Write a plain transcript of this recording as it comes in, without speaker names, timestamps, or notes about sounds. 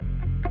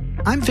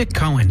I'm Vic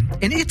Cohen,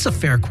 and it's a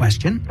fair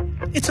question.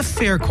 It's a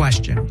fair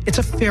question. It's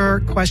a fair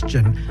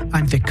question.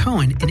 I'm Vic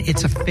Cohen, and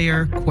it's a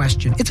fair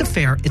question. It's a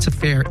fair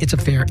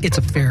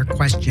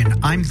question.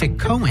 I'm Vic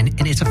Cohen,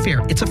 and it's a fair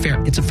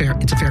question.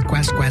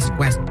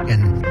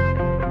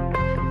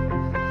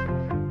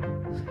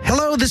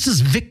 Hello, this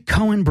is Vic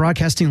Cohen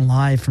broadcasting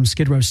live from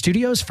Skid Row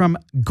Studios from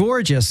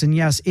gorgeous, and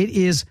yes, it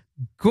is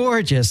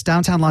gorgeous,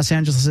 downtown Los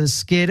Angeles'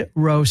 Skid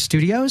Row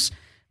Studios.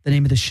 The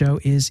name of the show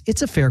is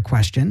It's a Fair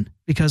Question,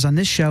 because on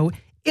this show,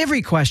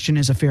 every question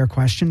is a fair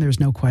question. There's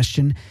no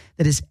question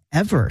that is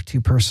ever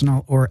too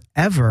personal or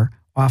ever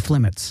off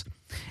limits.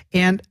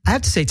 And I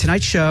have to say,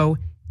 tonight's show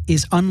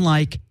is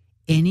unlike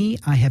any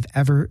I have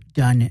ever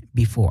done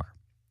before.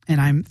 And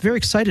I'm very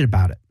excited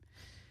about it.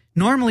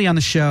 Normally on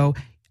the show,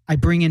 I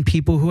bring in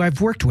people who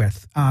I've worked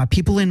with,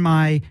 people in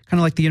my kind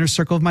of like the inner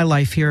circle of my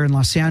life here in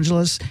Los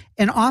Angeles.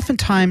 And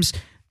oftentimes,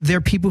 they're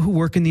people who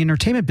work in the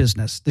entertainment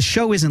business. The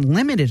show isn't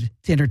limited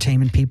to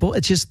entertainment people.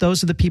 It's just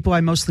those are the people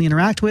I mostly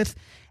interact with.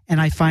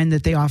 And I find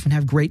that they often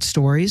have great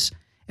stories.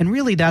 And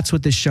really, that's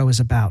what this show is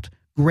about.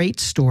 Great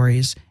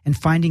stories and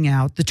finding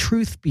out the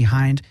truth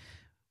behind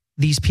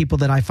these people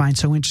that I find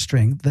so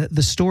interesting.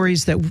 The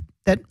stories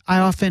that I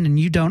often and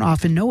you don't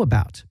often know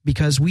about,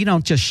 because we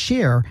don't just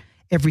share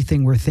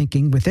everything we're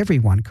thinking with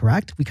everyone,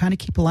 correct? We kind of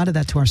keep a lot of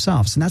that to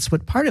ourselves. And that's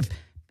what part of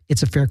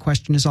It's a Fair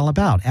Question is all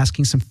about,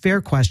 asking some fair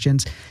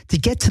questions to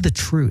get to the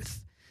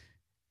truth.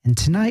 And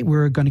tonight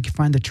we're going to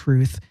find the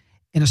truth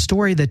in a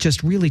story that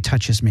just really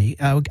touches me,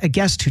 a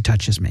guest who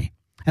touches me.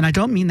 And I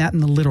don't mean that in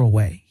the literal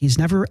way. He's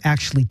never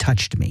actually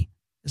touched me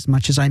as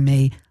much as I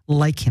may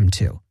like him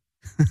to.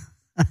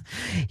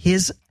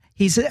 He's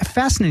a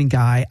fascinating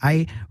guy.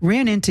 I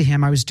ran into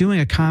him. I was doing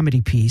a comedy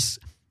piece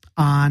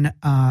on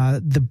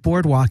the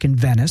boardwalk in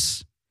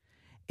Venice.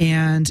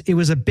 And it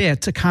was a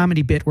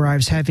comedy bit where I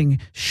was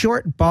having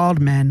short, bald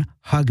men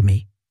hug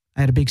me. I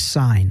had a big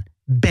sign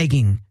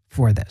begging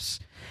for this.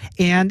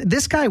 And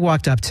this guy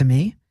walked up to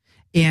me,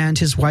 and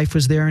his wife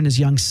was there and his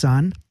young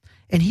son,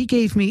 and he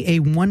gave me a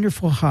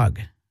wonderful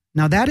hug.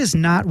 Now, that is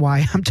not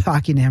why I'm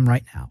talking to him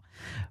right now.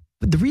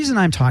 But the reason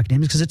I'm talking to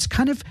him is because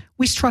it's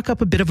we struck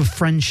up a bit of a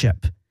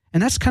friendship.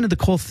 And that's kind of the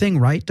cool thing,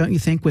 right? Don't you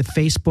think, with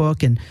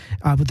Facebook and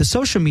with the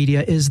social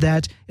media, is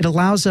that it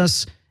allows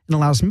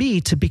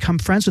me to become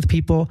friends with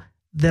people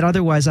that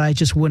otherwise I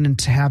just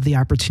wouldn't have the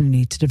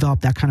opportunity to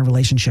develop that kind of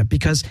relationship.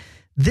 Because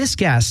this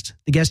guest,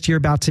 the guest you're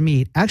about to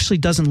meet, actually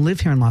doesn't live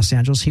here in Los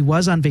Angeles. He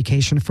was on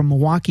vacation from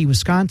Milwaukee,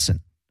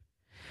 Wisconsin.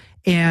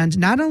 And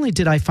not only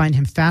did I find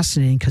him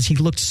fascinating because he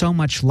looked so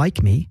much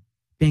like me,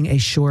 being a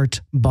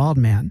short, bald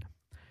man,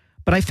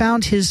 but I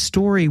found his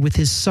story with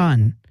his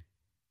son,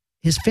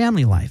 his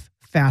family life,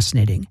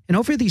 fascinating. And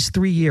over these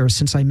 3 years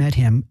since I met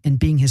him and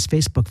being his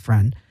Facebook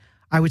friend,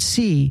 I would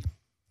see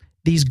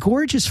these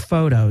gorgeous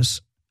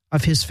photos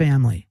of his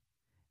family.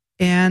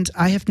 And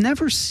I have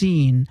never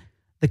seen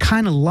the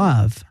kind of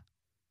love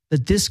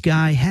that this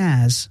guy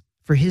has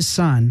for his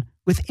son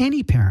with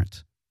any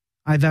parent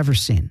I've ever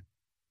seen.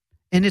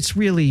 And it's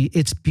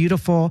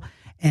beautiful,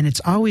 and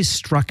it's always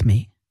struck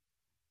me.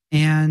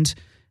 And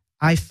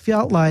I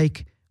felt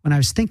like when I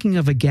was thinking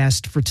of a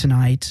guest for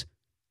tonight,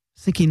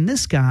 thinking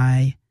this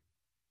guy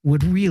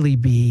would really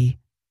be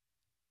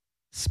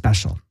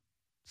special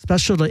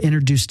to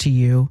introduce to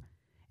you,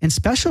 and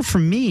special for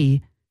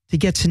me to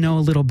get to know a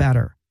little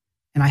better.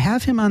 And I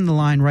have him on the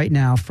line right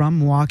now from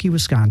Milwaukee,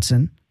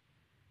 Wisconsin.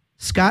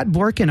 Scott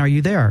Borkin, are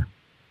you there?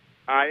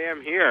 I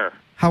am here.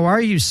 How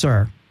are you,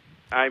 sir?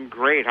 I'm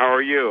great. How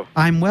are you?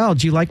 I'm well.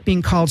 Do you like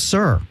being called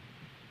sir?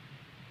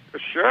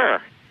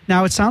 Sure.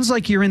 Now, it sounds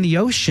like you're in the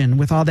ocean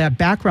with all that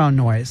background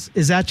noise.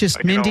 Is that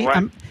just Mindy?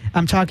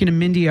 I'm talking to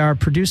Mindy, our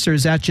producer.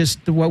 Is that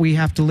just what we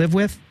have to live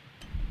with?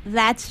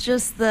 That's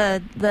just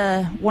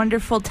the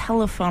wonderful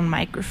telephone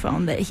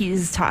microphone that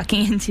he's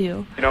talking into.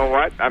 You know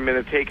what? I'm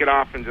going to take it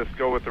off and just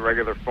go with the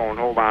regular phone.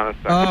 Hold on a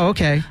second. Oh,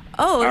 okay.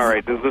 Oh, all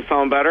right. Does this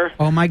sound better?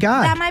 Oh, my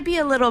God. That might be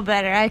a little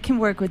better. I can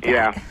work with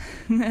that.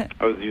 Yeah.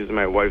 I was using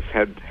my wife's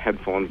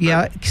headphones.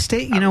 Yeah.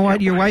 You know what?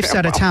 Your wife's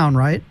out of town,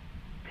 right?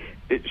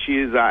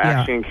 She's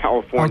actually in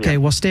California. Okay.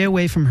 Well, stay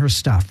away from her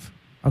stuff.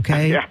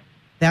 Okay? Yeah.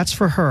 That's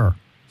for her.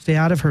 Stay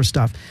out of her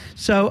stuff.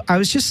 So I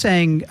was just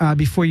saying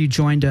before you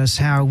joined us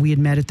how we had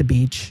met at the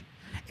beach,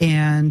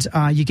 and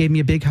you gave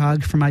me a big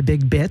hug for my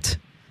big bit,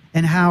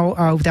 and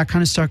how that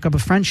kind of struck up a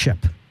friendship.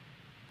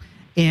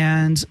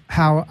 And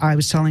how I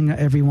was telling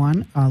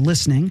everyone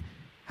listening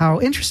how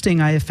interesting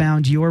I have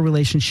found your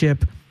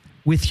relationship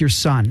with your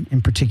son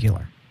in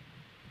particular.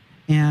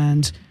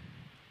 And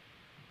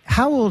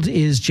how old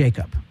is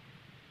Jacob?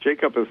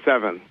 Jacob is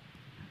 7.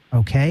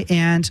 Okay.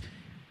 And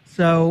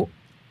so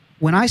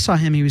when I saw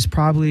him, he was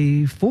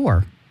probably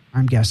 4,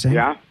 I'm guessing.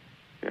 Yeah.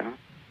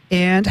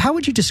 And how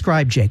would you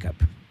describe Jacob?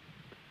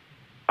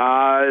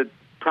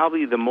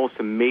 Probably the most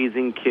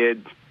amazing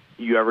kid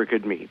you ever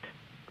could meet.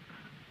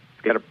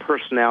 He's got a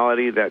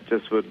personality that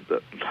just would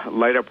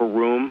light up a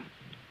room.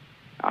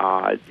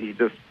 He's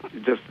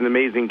just an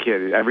amazing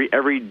kid.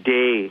 Every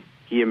day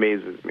he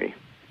amazes me.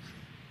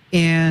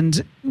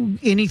 And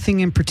anything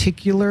in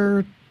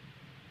particular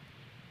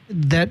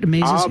that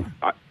amazes you?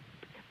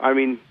 I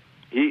mean,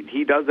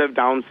 he does have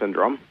Down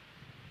syndrome.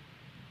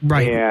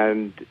 Right.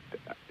 And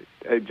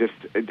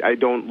I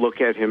don't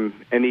look at him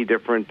any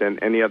different than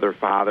any other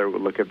father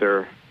would look at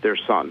their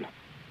son.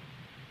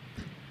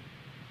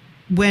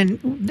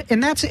 And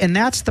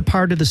that's the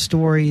part of the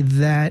story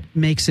that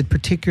makes it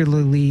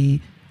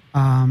particularly,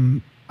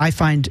 I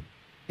find,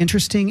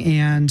 interesting,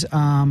 and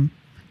I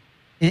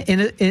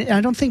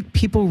don't think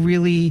people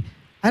really.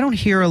 I don't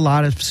hear a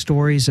lot of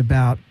stories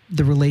about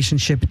the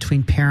relationship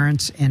between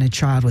parents and a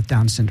child with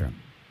Down syndrome.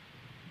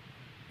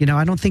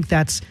 I don't think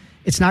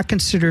it's not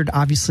considered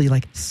obviously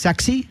like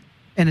sexy,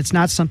 and it's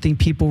not something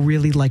people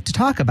really like to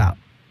talk about,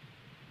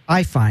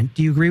 I find.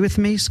 Do you agree with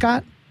me,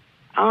 Scott?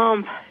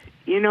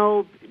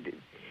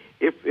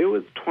 If it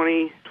was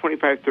 20,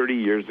 25, 30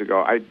 years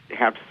ago, I'd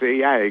have to say,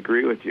 yeah, I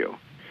agree with you.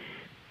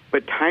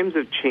 But times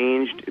have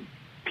changed.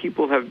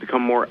 People have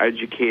become more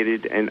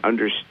educated and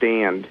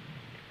understand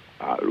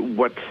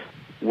what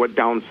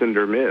Down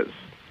syndrome is.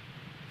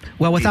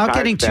 Well, without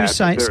getting too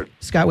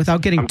Scott,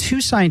 without getting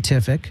too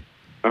scientific,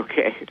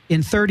 okay.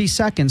 In 30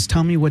 seconds,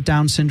 tell me what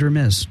Down syndrome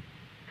is.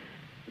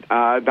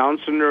 Down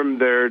syndrome,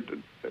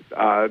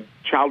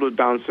 child with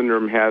Down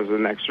syndrome has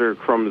an extra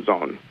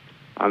chromosome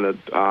on the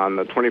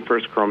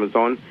 21st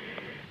chromosome,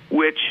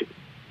 which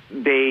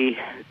they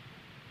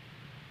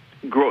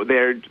grow.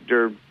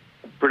 They're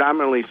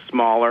predominantly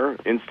smaller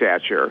in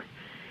stature,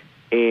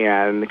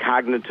 and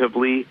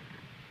cognitively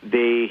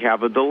they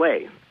have a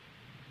delay.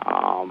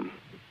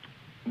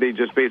 They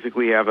just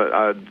basically have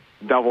a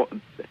double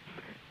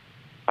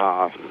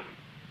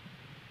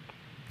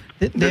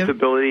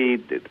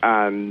disability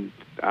on.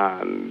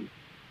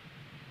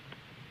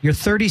 Your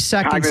 30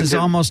 seconds is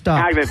almost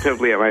up.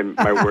 Cognitively,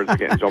 my words are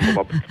getting jumbled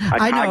up. A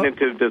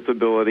cognitive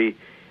disability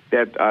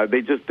that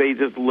they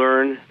just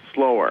learn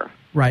slower.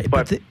 Right,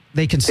 but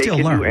they can still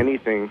learn. They can do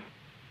anything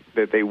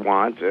that they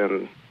want,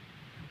 and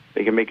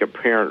they can make a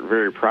parent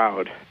very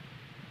proud.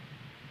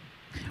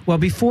 Well,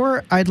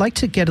 I'd like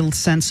to get a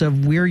sense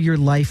of where your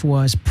life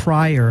was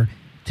prior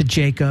to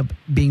Jacob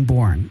being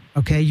born.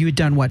 Okay, you had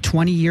done,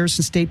 20 years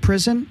in state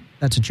prison?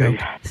 That's a joke.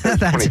 That's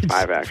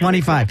 25, actually.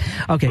 25.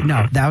 Okay,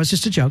 no, that was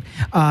just a joke.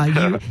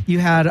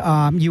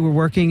 You were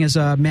working as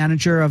a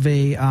manager of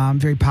a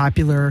very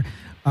popular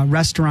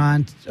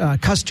restaurant,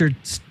 custard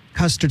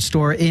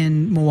store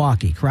in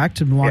Milwaukee,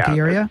 correct? In the Milwaukee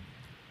area?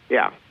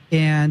 Yeah.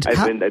 And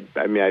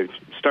I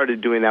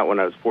started doing that when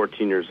I was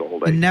 14 years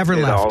old. I never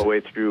left. All the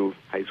way through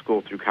high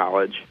school, through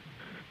college,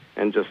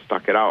 and just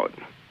stuck it out.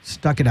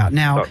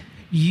 Now,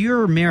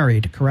 you're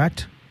married,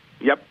 correct?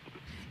 Yep.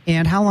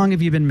 And how long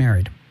have you been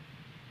married?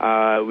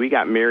 We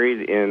got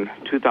married in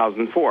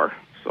 2004.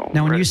 So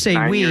now, when you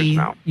say we,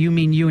 you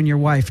mean you and your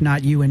wife,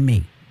 not you and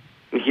me.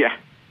 Yeah.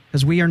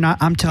 Because we are not.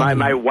 I'm telling you.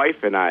 My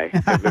wife and I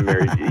have been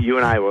married. You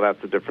and I, well,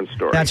 that's a different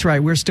story. That's right.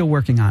 We're still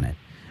working on it.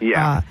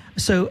 Yeah.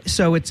 So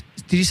it's.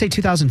 Did you say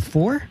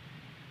 2004?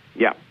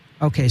 Yeah.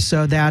 Okay,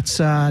 so that's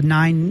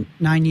 9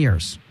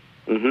 years.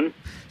 Mm-hmm.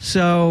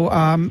 So,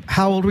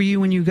 how old were you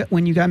when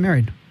you got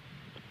married?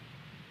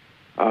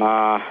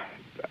 I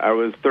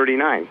was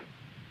 39.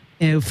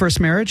 First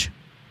marriage?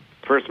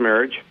 First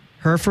marriage.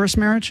 Her first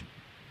marriage?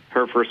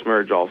 Her first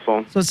marriage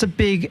also. So it's a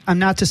big. I'm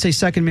not to say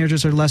second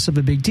marriages are less of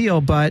a big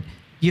deal, but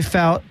you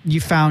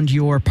found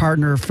your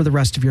partner for the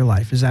rest of your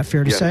life. Is that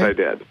fair to say? Yes, I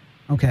did.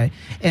 Okay,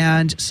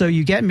 and so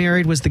you get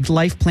married. Was the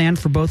life plan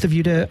for both of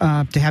you to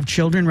have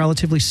children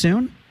relatively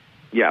soon?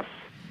 Yes.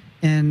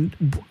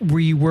 And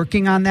were you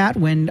working on that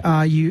when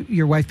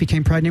your wife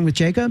became pregnant with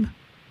Jacob?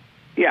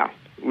 Yeah,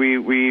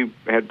 we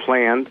had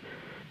planned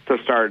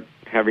to start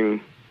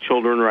having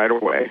children right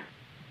away,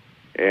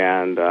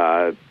 and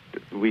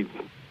we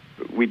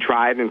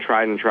tried and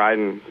tried and tried,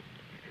 and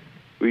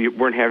we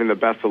weren't having the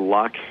best of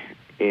luck.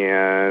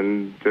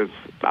 And just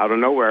out of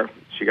nowhere,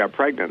 she got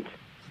pregnant.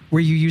 Were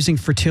you using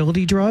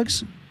fertility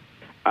drugs?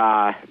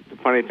 The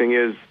funny thing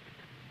is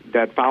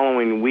that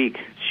following week,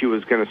 she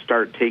was going to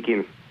start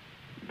taking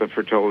the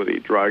fertility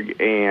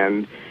drug,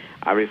 and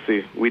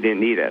obviously we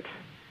didn't need it.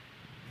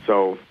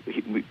 So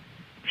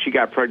she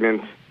got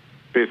pregnant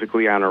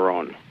basically on her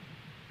own.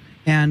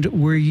 And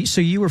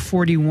you were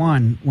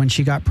 41 when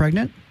she got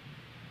pregnant?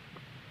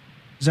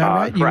 Is that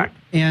right? Correct.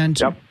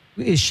 Yep.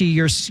 Is she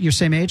your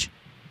same age?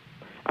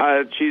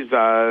 She's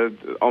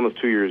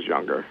almost 2 years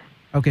younger.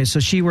 Okay, so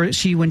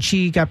when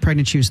she got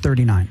pregnant, she was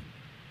 39.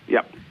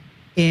 Yep.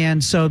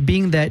 And so,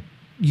 being that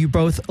you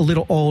both a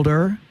little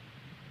older,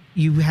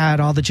 you had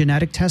all the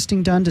genetic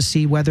testing done to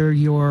see whether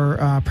your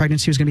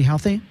pregnancy was going to be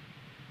healthy?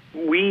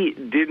 We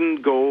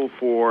didn't go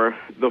for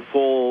the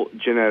full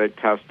genetic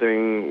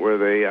testing where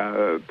they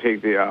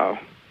take the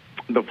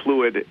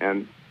fluid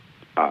and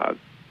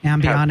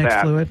amniotic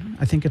fluid,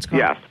 I think it's called.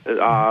 Yes,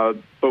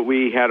 but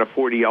we had a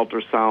 4D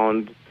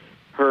ultrasound.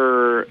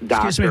 Her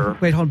doctor. Excuse me.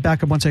 Wait, hold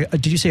back up one second.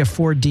 Did you say a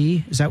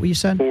 4D? Is that what you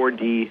said?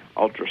 4D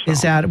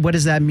ultrasound. What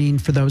does that mean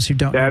for those who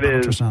don't know about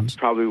ultrasounds? That is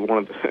probably one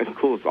of the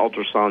coolest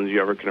ultrasounds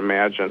you ever can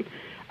imagine.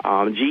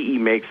 GE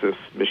makes this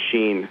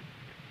machine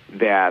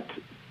that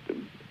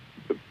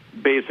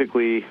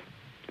basically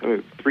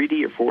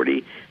 3D or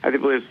 4D. I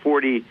think it was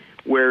 4D,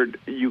 where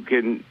you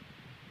can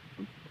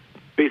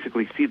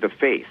basically see the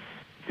face.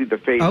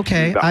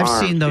 Okay, I've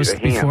seen those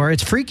before.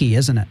 It's freaky,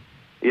 isn't it?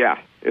 Yeah,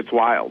 it's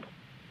wild.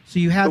 So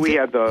we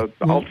had the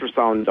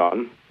ultrasound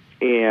done,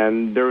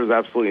 and there was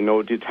absolutely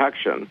no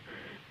detection.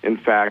 In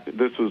fact,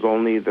 this was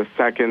only the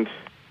second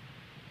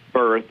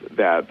birth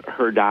that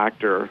her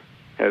doctor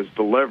has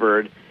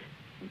delivered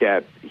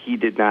that he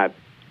did not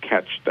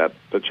catch that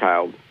the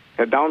child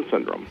had Down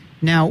syndrome.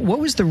 Now, what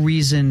was the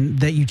reason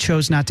that you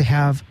chose not to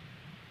have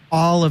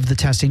all of the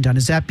testing done?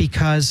 Is that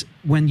because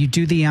when you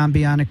do the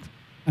embryonic,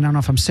 I don't know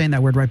if I'm saying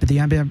that word right, but the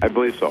embryonic I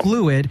believe so.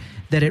 fluid,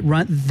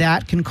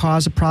 that can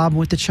cause a problem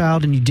with the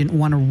child, and you didn't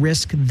want to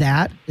risk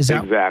that? Is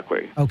that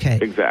exactly? Okay,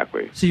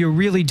 exactly. So you're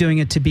really doing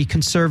it to be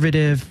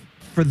conservative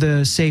for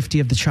the safety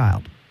of the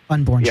child,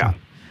 unborn child.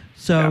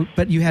 So, yes.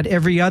 But you had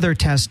every other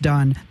test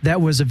done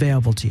that was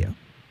available to you.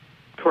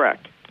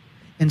 Correct.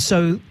 And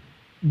so,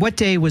 what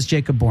day was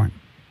Jacob born?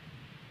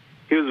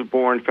 He was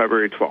born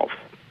February 12th.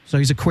 So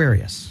he's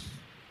Aquarius.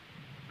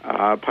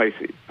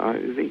 Pisces.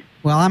 Is he?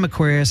 Well, I'm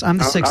Aquarius. I'm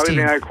the 16th.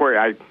 I was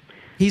Aquarius.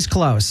 He's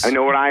close. I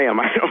know what I am.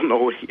 I don't know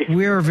what he is.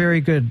 We're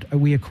very good,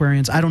 we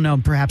Aquarians. I don't know.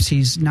 Perhaps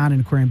he's not an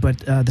Aquarian, but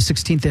the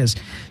 16th is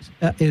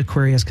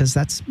Aquarius because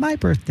that's my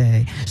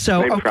birthday.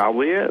 So It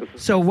probably is.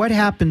 So what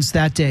happens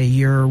that day?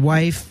 Your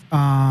wife,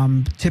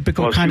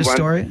 typical kind of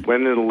story?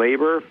 Went into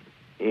labor,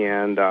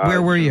 and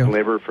where were you? In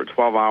labor for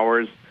 12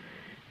 hours,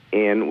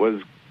 and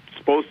was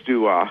supposed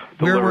to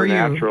deliver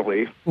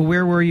naturally. Well,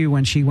 where were you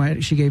when she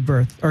gave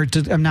birth, or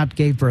not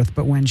gave birth,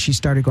 but when she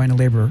started going to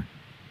labor?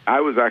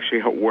 I was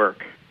actually at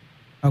work.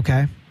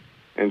 Okay.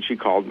 And she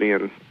called me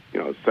and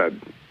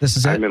said, "This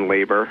is I'm in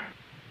labor."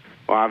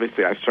 Well,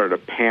 obviously, I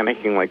started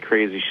panicking like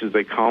crazy. She's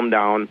like, "Calm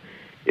down.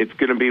 It's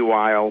going to be a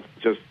while.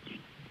 Just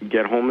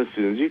get home as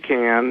soon as you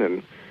can."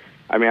 And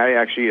I mean,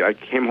 I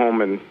came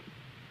home and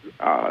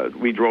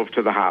we drove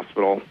to the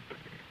hospital.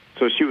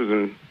 So she was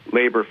in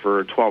labor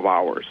for 12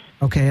 hours.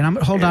 Okay, and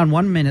hold on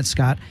 1 minute,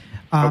 Scott.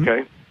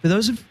 Okay. For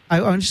those I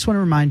just want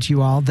to remind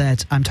you all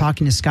that I'm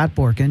talking to Scott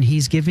Borkin.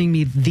 He's giving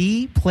me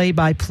the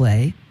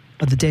play-by-play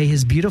of the day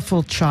his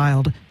beautiful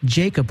child,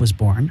 Jacob, was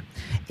born.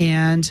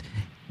 And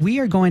we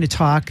are going to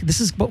talk, this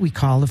is what we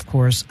call, of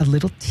course, a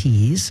little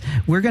tease.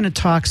 We're going to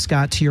talk,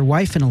 Scott, to your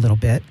wife in a little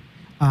bit.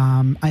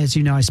 As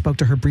you know, I spoke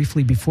to her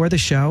briefly before the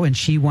show, and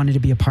she wanted to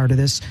be a part of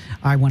this.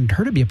 I wanted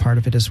her to be a part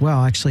of it as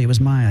well. Actually, it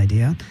was my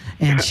idea,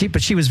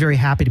 but she was very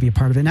happy to be a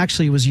part of it. And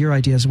actually, it was your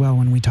idea as well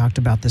when we talked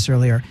about this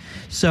earlier.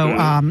 So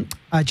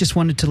I just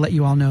wanted to let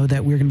you all know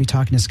that we're going to be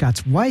talking to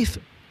Scott's wife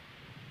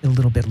a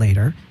little bit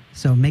later.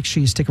 So make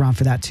sure you stick around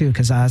for that, too,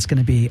 because it's going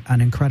to be an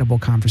incredible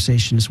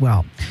conversation as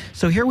well.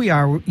 So here we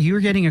are. You're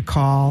getting a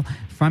call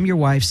from your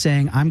wife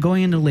saying, "I'm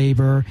going into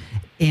labor,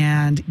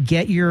 and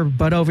get your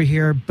butt over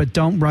here, but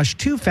don't rush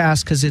too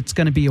fast because it's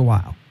going to be a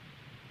while."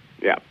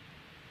 Yeah.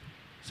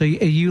 So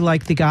you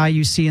like the guy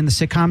you see in the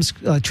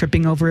sitcoms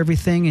tripping over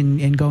everything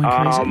and going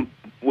crazy?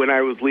 When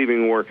I was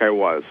leaving work, I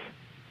was.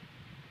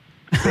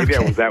 Maybe I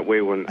was that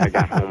way when I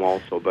got home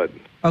also, but...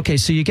 Okay,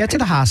 so you get to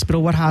the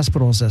hospital. What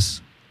hospital is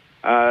this?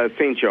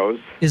 St. Joe's.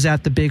 Is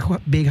that the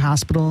big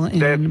hospital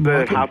in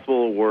Milwaukee? The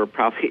hospital where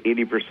probably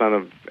 80%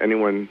 of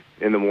anyone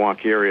in the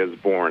Milwaukee area is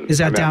born. Is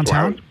that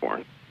downtown? That's where I was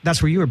born.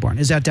 That's where you were born.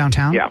 Is that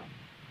downtown? Yeah.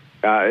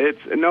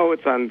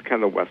 It's on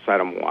kind of the west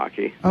side of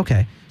Milwaukee.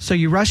 Okay. So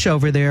you rush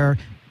over there,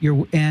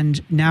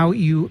 and now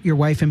your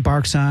wife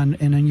embarks on,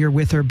 and then you're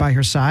with her by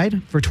her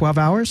side for 12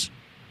 hours?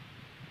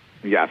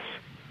 Yes.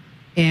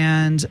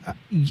 And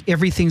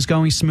everything's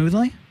going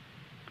smoothly?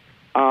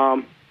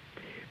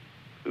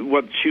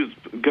 What she was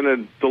going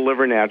to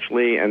deliver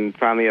naturally, and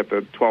finally at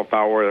the 12th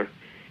hour,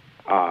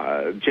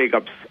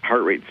 Jacob's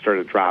heart rate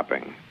started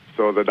dropping.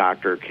 So the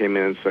doctor came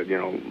in and said,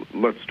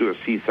 let's do a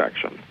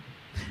C-section.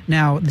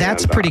 Now,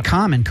 that's pretty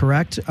common,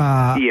 correct?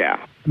 Yeah.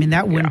 I mean,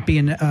 that wouldn't be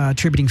an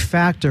attributing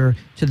factor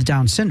to the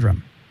Down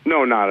syndrome.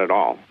 No, not at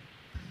all.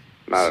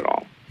 Not at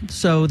all.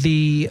 So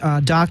the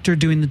doctor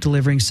doing the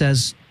delivering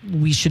says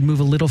we should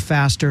move a little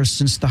faster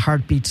since the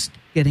heartbeat's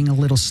getting a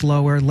little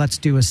slower. Let's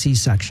do a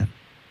C-section.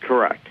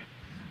 Correct.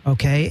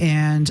 Okay,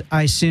 and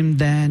I assume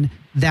then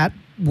that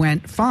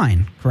went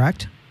fine,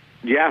 correct?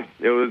 Yeah,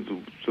 it was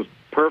just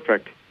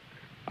perfect.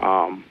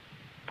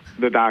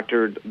 The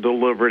doctor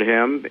delivered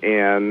him,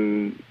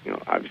 and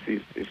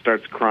obviously he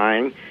starts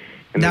crying.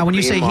 And now, when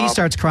you say he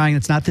starts crying,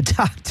 it's not the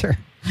doctor.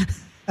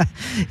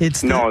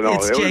 It's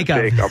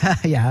Jacob.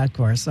 Yeah, of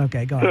course.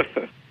 Okay, go on.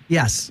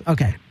 Yes.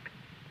 Okay.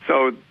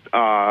 So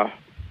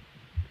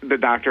the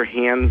doctor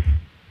hands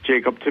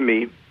Jacob to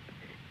me,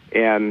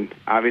 and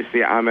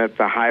obviously I'm at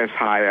the highest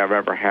high I've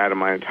ever had in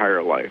my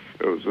entire life.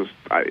 It was just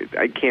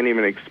I can't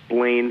even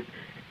explain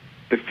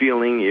the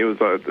feeling. It was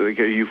like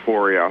a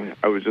euphoria.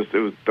 It was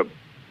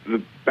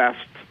the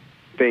best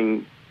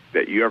thing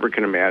that you ever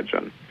can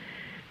imagine.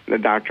 And the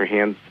doctor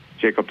hands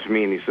Jacob to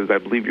me, and he says, "I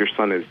believe your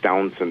son has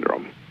Down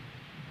syndrome."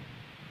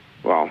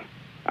 Well,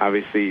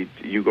 obviously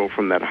you go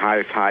from that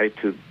highest high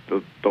to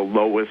the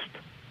lowest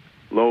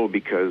low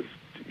because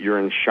you're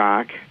in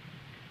shock,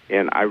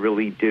 and I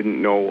really didn't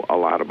know a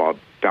lot about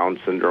Down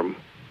syndrome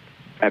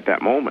at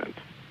that moment.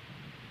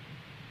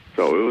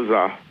 So it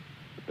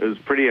was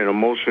pretty an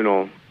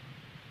emotional,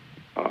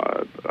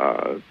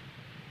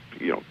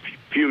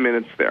 few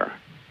minutes there.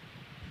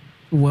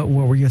 What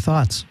were your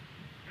thoughts?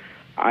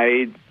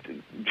 I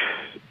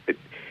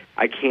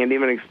can't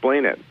even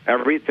explain it.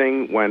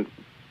 Everything went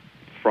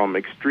from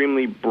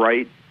extremely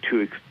bright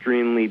to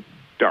extremely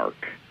dark.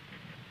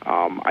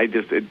 I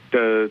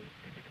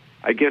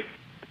guess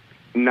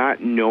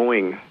not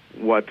knowing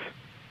what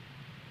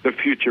the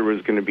future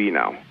was going to be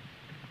now.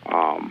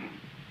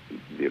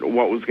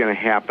 What was going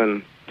to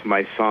happen to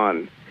my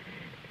son.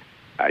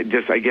 I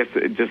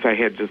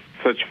had just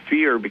such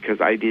fear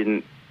because I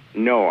didn't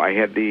know. I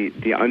had the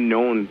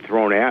unknown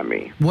thrown at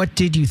me. What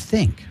did you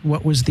think?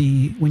 What was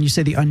when you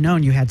say the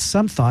unknown, you had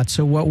some thoughts,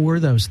 so what were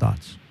those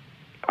thoughts?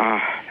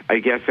 I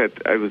guess that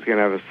I was going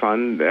to have a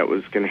son that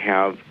was going to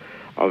have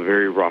a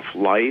very rough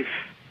life,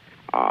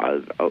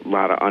 a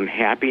lot of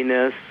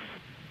unhappiness.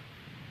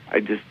 I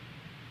guess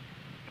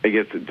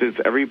just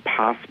every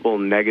possible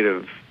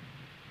negative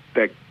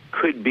that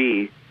could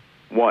be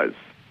was.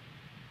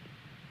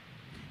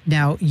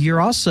 Now,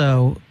 you're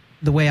also,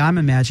 the way I'm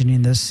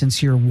imagining this,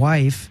 since your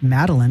wife,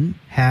 Madeline,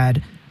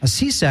 had a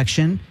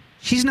C-section,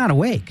 she's not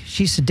awake.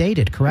 She's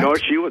sedated, correct? No,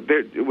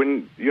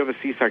 when you have a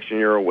C-section,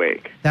 you're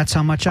awake. That's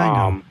how much I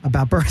know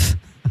about birth.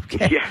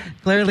 Okay. Yeah.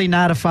 Clearly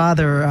not a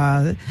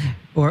father,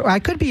 or I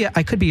could be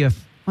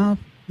well,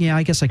 yeah,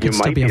 I guess I could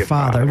still be a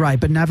father, right,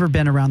 but never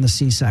been around the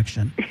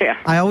C-section. Yeah.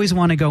 I always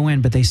want to go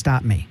in, but they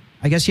stop me.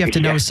 I guess you have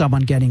to know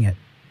someone getting it.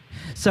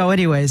 So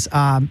anyways,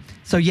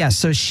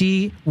 so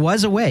she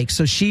was awake.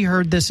 So she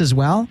heard this as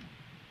well?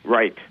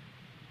 Right.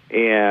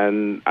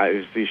 And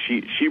obviously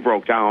she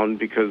broke down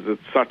because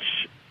it's such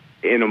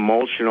an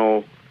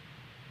emotional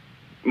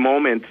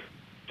moment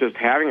just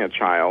having a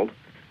child.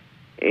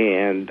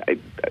 And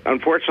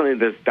unfortunately,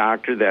 this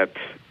doctor that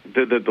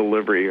did the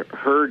delivery,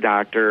 her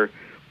doctor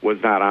was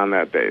not on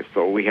that day.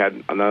 So we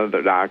had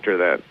another doctor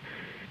that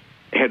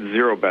had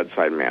zero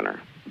bedside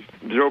manner,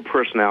 zero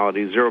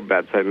personality, zero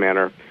bedside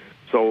manner.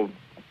 So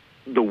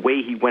the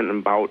way he went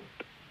about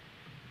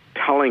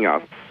telling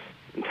us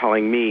and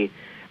telling me,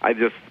 I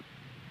just,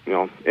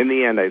 in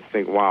the end, I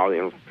think,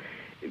 wow,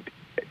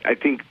 I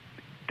think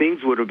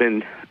things would have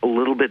been a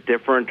little bit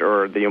different,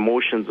 or the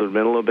emotions would have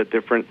been a little bit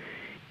different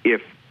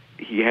if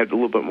he had a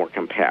little bit more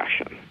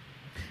compassion.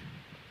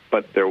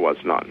 But there was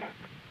none.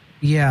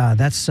 Yeah,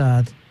 that's,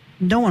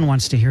 no one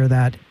wants to hear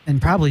that,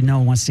 and probably no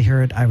one wants to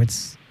hear it, I would,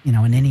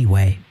 in any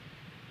way.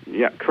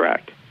 Yeah,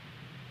 correct.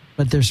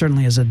 But there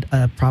certainly is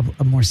a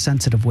more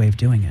sensitive way of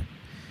doing it.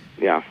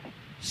 Yeah.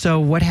 So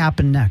what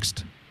happened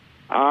next?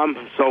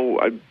 So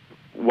I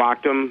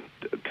walked him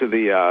to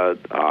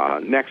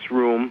the next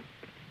room,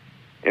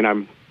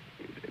 and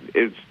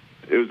it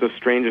was the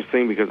strangest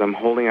thing because I'm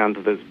holding on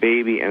to this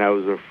baby, and I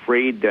was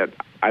afraid that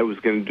I was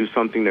going to do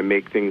something to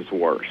make things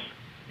worse.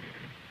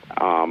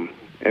 And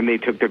they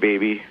took the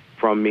baby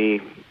from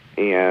me,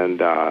 and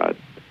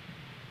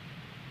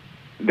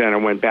then I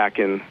went back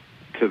in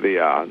to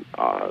the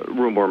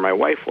room where my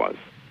wife was.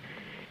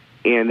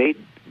 And they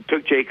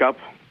took Jacob,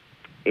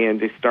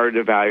 and they started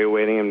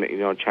evaluating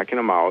him, checking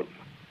him out.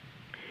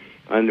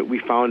 And we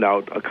found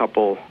out a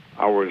couple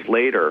hours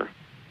later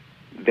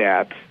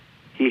that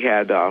he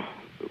had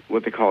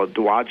what they call I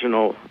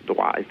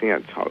think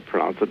that's how it's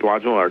pronounced, a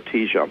duodenal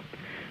artesia,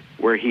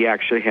 where he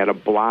actually had a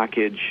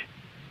blockage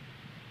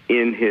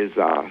in his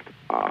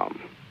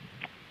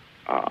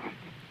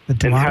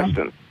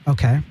intestine.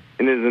 Okay.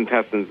 In his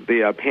intestines.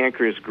 The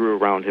pancreas grew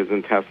around his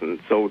intestines.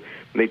 So when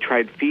they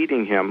tried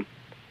feeding him,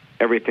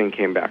 everything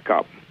came back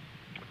up.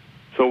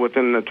 So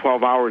within the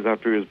 12 hours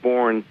after he was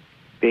born,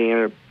 they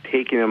ended up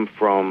taking him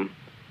from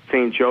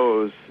St.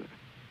 Joe's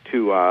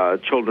to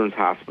Children's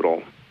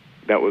Hospital.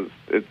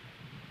 It's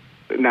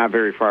not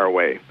very far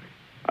away.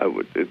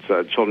 It's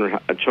a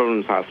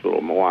Children's Hospital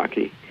in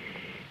Milwaukee.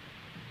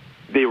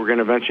 They were going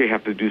to eventually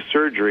have to do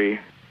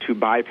surgery to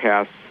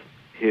bypass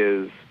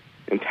his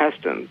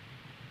intestines.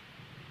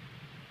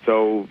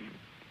 So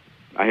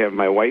I have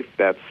my wife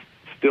that's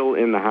still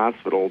in the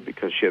hospital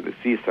because she had the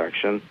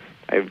C-section.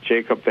 I have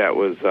Jacob that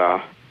was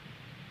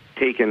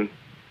taken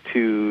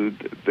to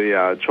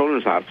the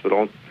Children's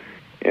Hospital,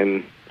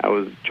 and I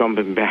was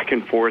jumping back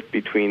and forth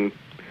between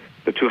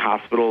the two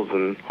hospitals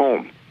and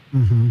home.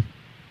 Mm-hmm.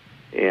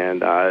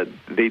 And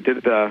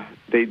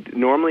they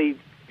normally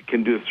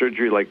can do a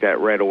surgery like that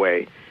right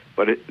away,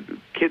 but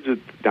kids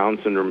with Down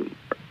syndrome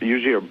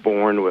usually are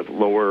born with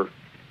lower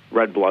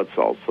red blood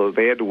cells, so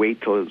they had to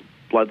wait till his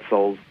blood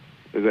cells,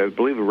 I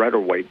believe red or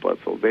white blood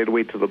cells, they had to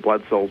wait till the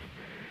blood cells,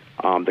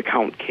 the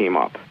count came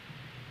up.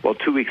 Well,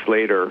 2 weeks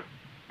later,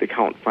 the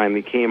count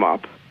finally came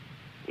up,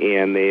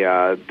 and they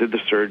did the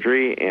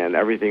surgery, and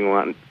everything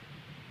went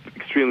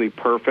extremely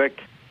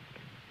perfect.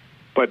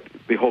 But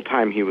the whole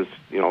time he was,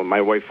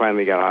 my wife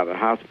finally got out of the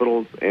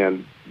hospital,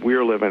 and we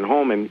were living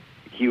home, and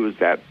he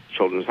was at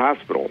Children's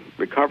Hospital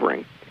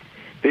recovering.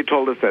 They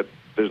told us that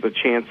there's a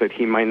chance that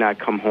he might not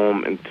come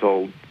home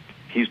until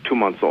he's 2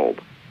 months old.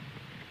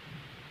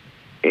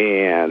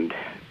 And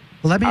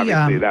Let me.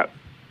 obviously that.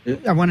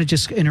 I want to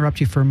just interrupt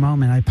you for a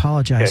moment. I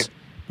apologize. Okay.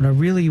 But I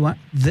really want.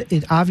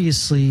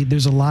 Obviously,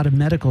 there's a lot of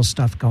medical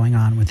stuff going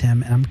on with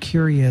him, and I'm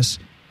curious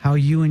how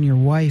you and your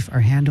wife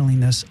are handling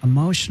this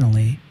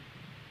emotionally,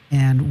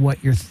 and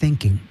what you're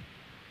thinking.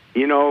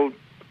 You know,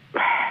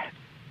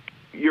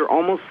 you're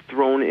almost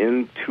thrown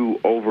into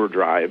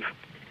overdrive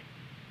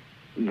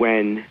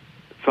when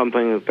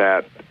something like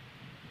that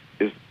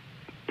is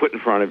put in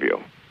front of you.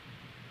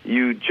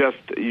 You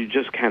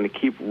just kind of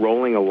keep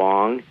rolling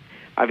along.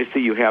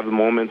 Obviously, you have the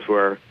moments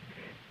where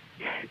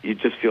you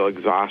just feel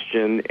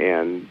exhaustion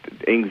and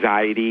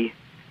anxiety,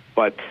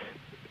 but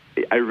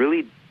I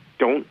really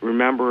don't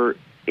remember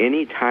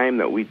any time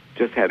that we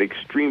just had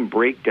extreme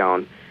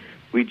breakdown.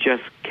 We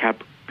just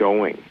kept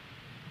going.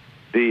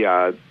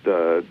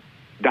 The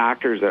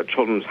doctors at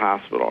Children's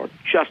Hospital are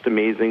just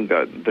amazing.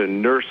 The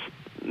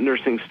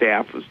nursing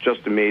staff was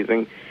just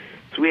amazing.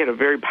 So we had a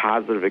very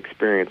positive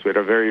experience. We had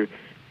a very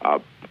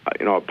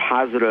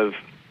positive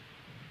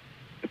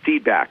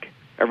feedback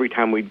every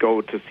time we'd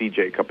go to see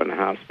Jacob in the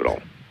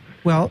hospital.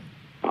 Well,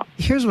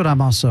 here's what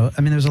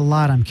there's a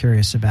lot I'm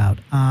curious about.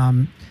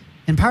 And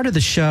part of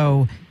the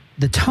show,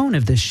 the tone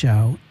of this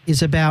show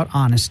is about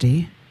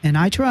honesty. And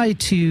I try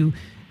to,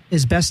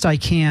 as best I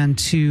can,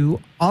 to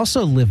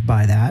also live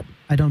by that.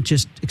 I don't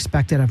just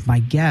expect that of my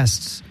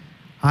guests.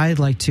 I'd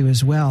like to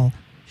as well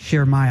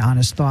share my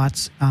honest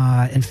thoughts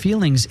and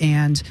feelings.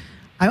 And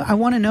I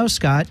want to know,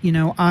 Scott,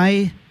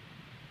 I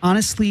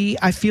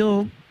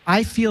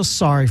feel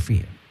sorry for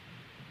you.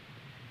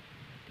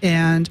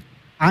 And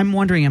I'm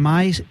wondering, am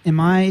I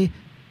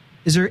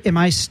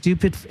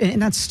stupid?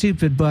 Not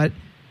stupid, but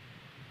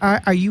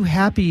are you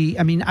happy?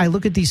 I mean, I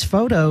look at these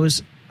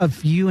photos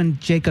of you and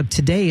Jacob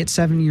today at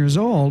 7 years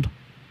old,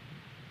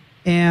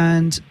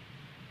 and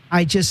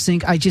I just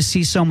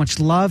see so much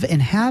love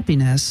and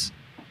happiness,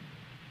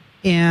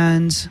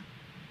 and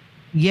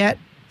yet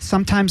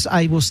sometimes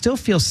I will still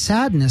feel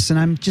sadness, and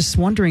I'm just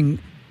wondering,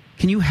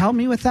 can you help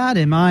me with that?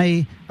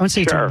 I wouldn't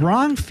say Sure. It's a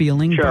wrong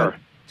feeling, Sure. but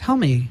tell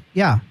me,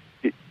 yeah.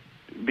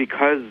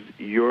 Because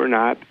you're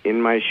not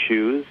in my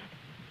shoes,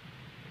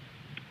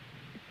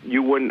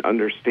 you wouldn't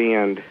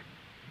understand.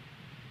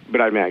 But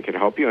I could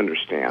help you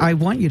understand. I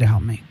want you to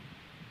help me.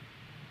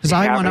 Because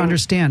I want to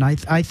understand.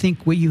 I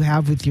think what you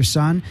have with your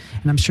son,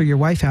 and I'm sure your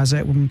wife has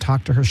it when we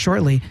talk to her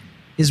shortly,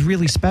 is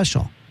really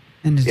special.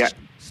 And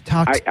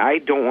I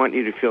don't want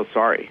you to feel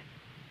sorry,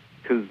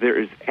 because there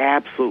is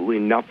absolutely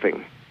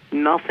nothing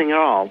at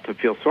all to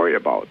feel sorry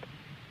about.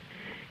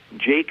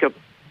 Jacob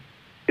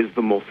is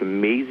the most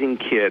amazing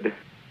kid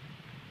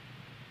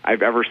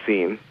I've ever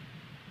seen.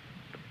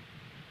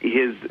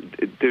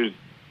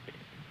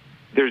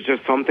 There's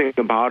just something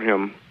about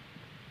him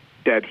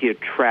that he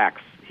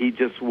attracts. He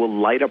just will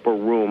light up a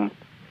room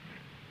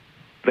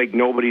like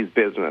nobody's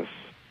business.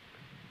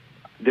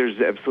 There's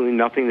absolutely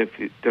nothing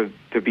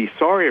to be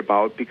sorry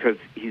about, because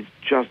he's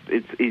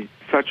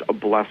such a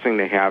blessing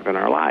to have in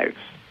our lives.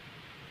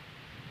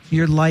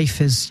 Your life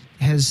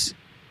has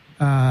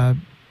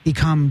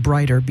become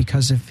brighter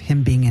because of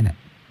him being in it.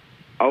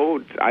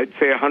 Oh, I'd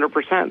say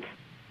 100%.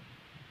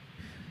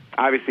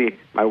 Obviously,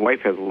 my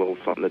wife has a little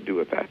something to do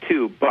with that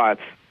too, but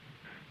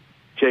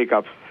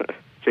Jacob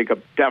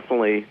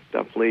definitely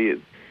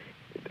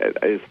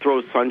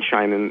throws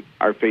sunshine in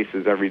our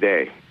faces every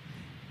day.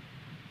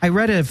 I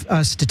read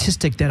a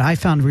statistic that I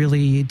found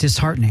really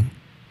disheartening.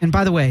 And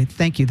by the way,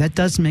 thank you. That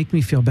does make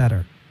me feel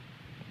better.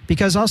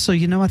 Because also,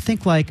 I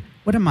think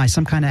what am I,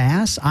 some kind of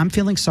ass? I'm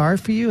feeling sorry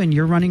for you, and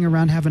you're running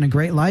around having a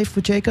great life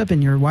with Jacob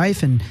and your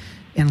wife and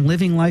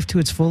living life to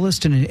its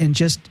fullest, and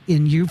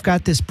you've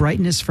got this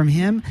brightness from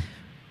him.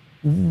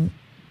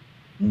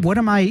 What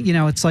am I,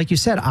 it's like you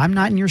said, I'm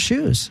not in your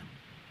shoes.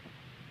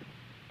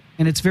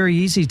 And it's very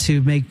easy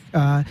to make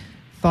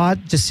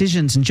thought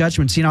decisions and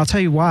judgments. I'll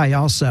tell you why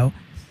also.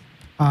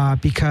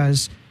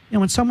 Because,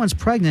 when someone's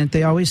pregnant,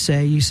 they always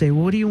say,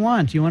 well, what do you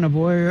want? Do you want a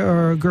boy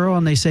or a girl?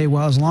 And they say,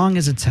 well, as long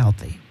as it's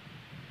healthy.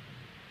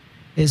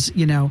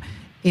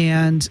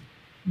 And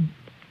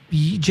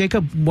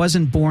Jacob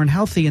wasn't born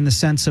healthy in the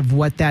sense of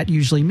what that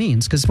usually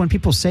means. Because when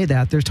people say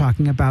that, they're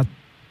talking about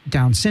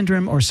Down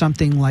syndrome or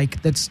something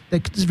that's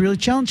really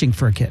challenging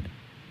for a kid.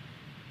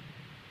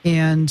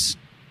 And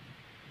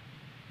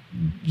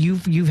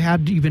you've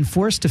been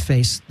forced to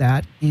face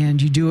that,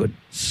 and you do it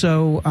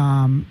so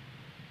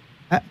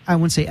I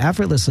wouldn't say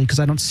effortlessly, because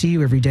I don't see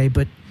you every day,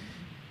 but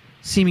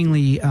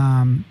seemingly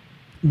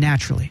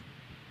naturally.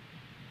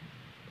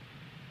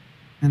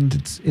 And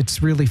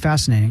it's really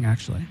fascinating,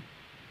 actually.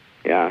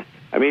 Yeah.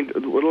 I mean,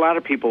 what a lot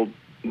of people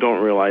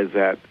don't realize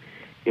that,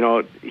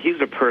 he's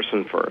a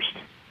person first.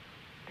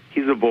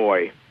 He's a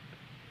boy.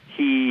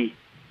 He,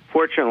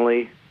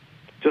 fortunately,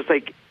 just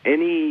like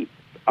any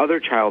other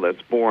child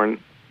that's born,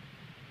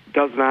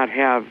 does not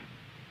have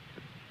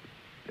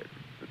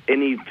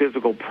any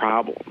physical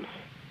problems.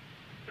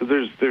 So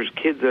there's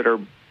kids that are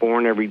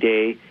born every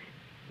day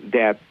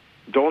that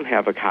don't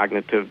have a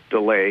cognitive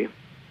delay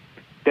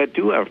that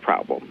do have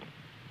problems.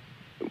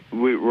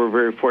 We're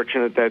very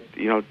fortunate that,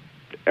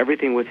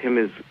 everything with him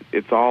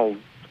it's all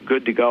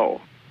good to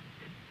go.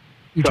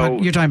 You're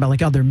talking about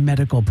like other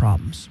medical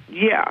problems.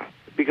 Yeah,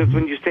 because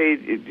when you say,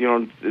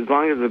 as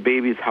long as the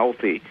baby's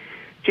healthy,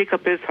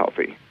 Jacob is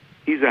healthy.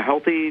 He's a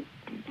healthy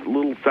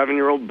little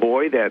 7-year-old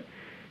boy that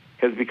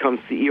has become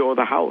CEO of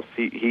the house.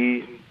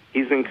 He's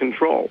in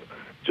control,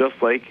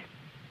 just like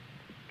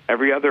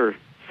every other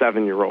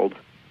 7-year-old.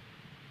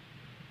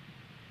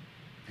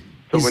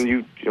 So when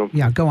you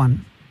go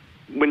on.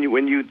 When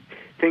you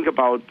think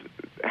about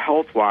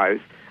health-wise,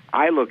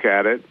 I look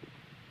at it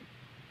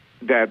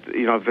that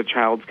if the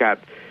child's got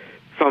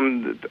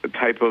some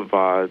type of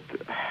I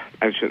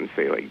shouldn't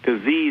say like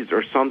disease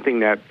or something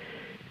that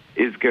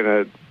is going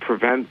to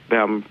prevent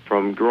them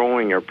from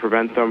growing or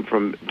prevent them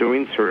from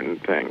doing certain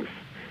things,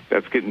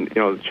 that's getting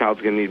the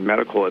child's going to need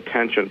medical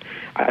attention.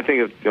 I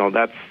think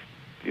that's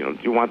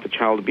you want the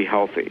child to be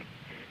healthy.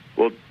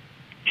 Well,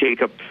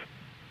 Jacob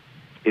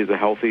is a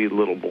healthy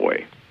little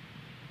boy.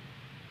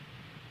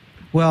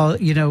 Well,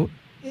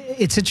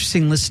 it's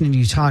interesting listening to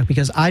you talk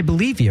because I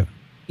believe you,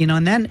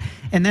 and then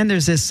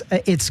there's this,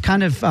 it's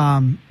kind of,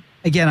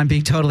 again, I'm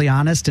being totally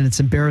honest and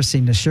it's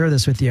embarrassing to share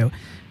this with you,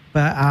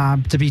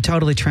 but to be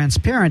totally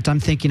transparent,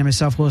 I'm thinking to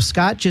myself, well,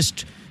 Scott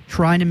just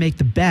trying to make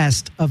the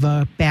best of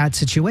a bad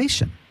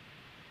situation.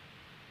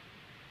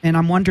 And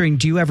I'm wondering,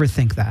 do you ever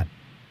think that?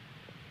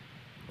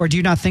 Or do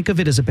you not think of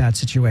it as a bad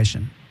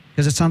situation?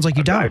 Because it sounds like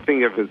you don't. I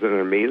think of it as an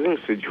amazing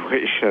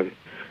situation.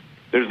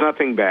 There's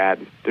nothing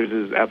bad.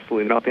 There's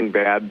absolutely nothing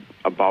bad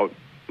about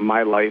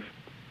my life,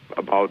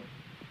 about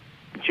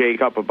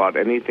Jacob, about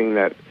anything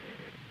that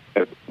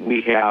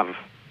we have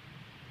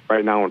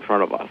right now in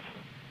front of us.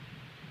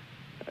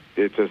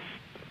 It's just,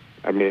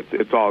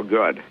 it's all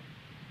good.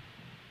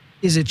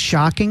 Is it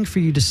shocking for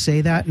you to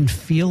say that and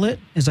feel it,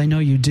 as I know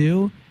you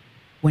do,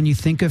 when you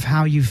think of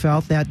how you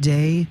felt that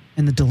day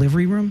in the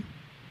delivery room?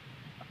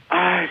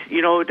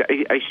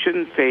 I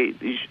shouldn't say,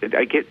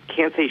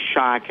 can't say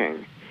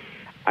shocking.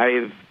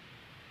 I've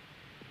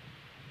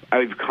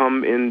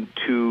come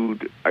into,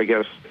 I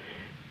guess,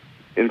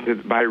 into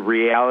my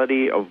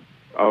reality of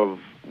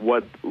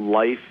what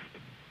life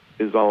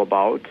is all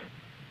about.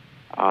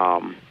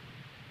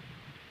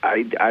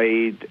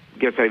 I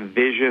guess I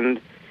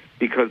visioned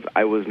because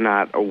I was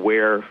not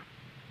aware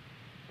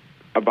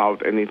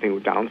about anything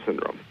with Down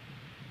syndrome.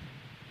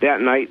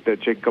 That night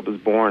that Jacob was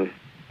born,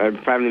 I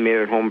finally made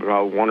it home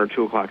about 1 or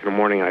 2 o'clock in the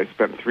morning, and I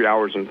spent 3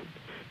 hours in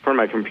front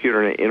of my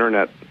computer and the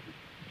internet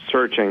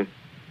searching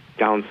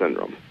Down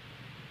syndrome.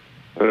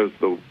 It was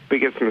the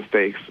biggest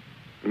mistake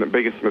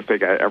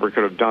I ever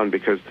could have done,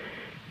 because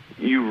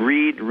you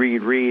read,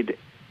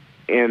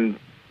 and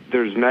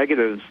there's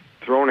negatives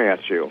thrown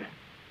at you.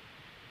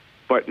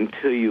 But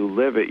until you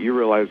live it, you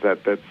realize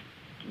that that's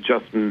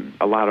just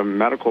a lot of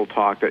medical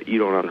talk that you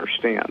don't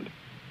understand.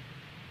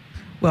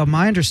 Well,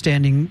 my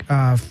understanding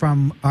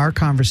from our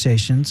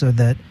conversations are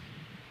that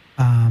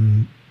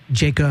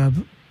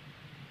Jacob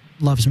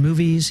loves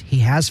movies. He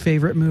has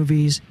favorite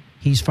movies.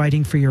 He's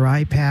fighting for your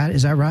iPad.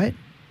 Is that right?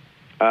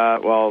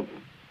 Well,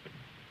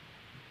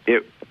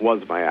 it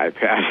was my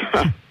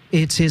iPad.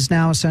 It's his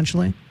now,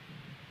 essentially?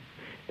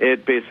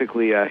 It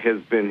basically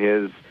has been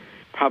his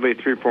probably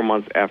 3 or 4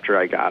 months after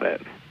I got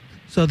it.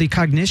 So the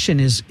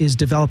cognition is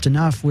developed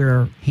enough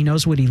where he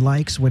knows what he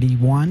likes, what he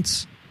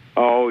wants?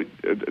 Oh,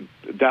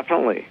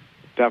 definitely.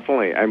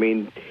 I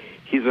mean,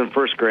 he's in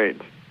first grade.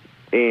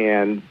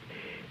 And,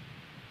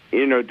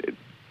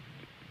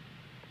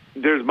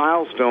 there's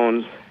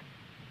milestones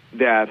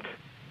that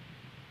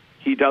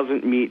he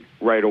doesn't meet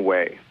right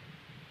away.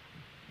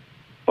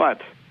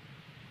 But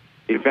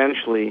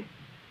eventually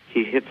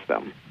he hits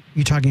them.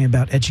 You're talking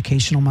about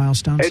educational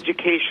milestones?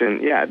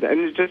 Education, yeah.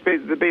 And it's just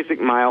the basic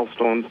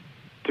milestones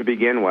to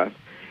begin with.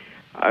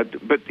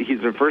 But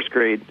he's in first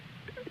grade.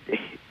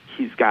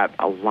 He's got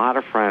a lot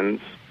of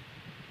friends.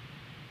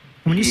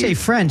 When you say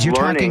friends, you're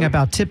talking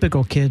about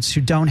typical kids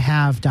who don't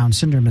have Down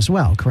syndrome as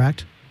well,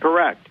 correct?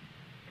 Correct.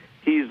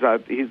 He's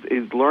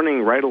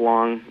learning right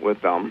along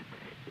with them.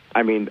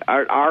 I mean,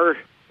 our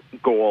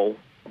goal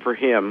for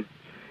him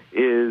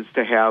is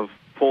to have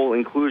full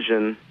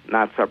inclusion,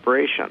 not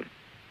separation.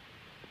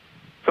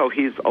 So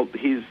he's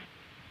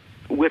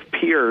with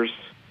peers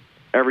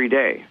every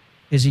day.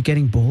 Is he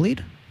getting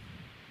bullied?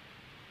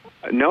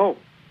 No.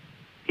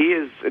 He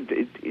is.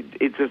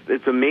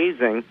 It's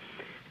amazing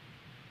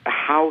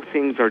how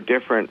things are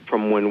different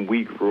from when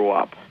we grew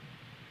up.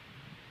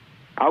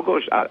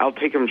 I'll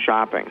take him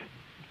shopping,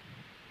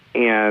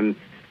 and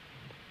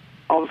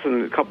all of a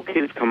sudden a couple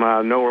kids come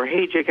out of nowhere.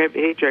 Hey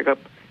Jacob,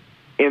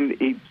 and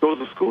he goes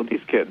to school with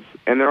these kids,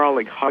 and they're all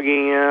like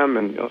hugging him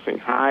and saying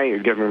hi or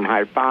giving him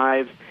high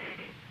fives.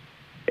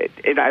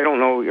 I don't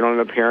know.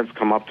 The parents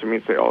come up to me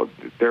and say, "Oh,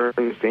 they're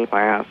in the same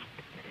class,"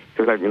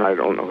 because I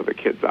don't know who the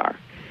kids are.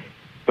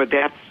 But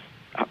that's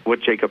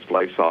what Jacob's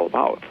life's all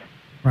about.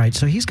 Right.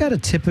 So he's got a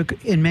typical,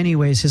 in many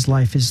ways, his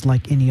life is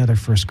like any other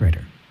first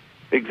grader.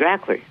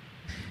 Exactly.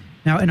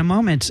 Now, in a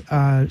moment,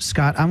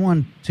 Scott, I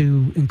want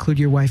to include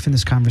your wife in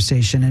this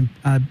conversation.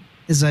 And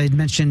as I had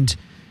mentioned,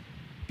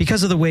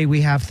 because of the way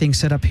we have things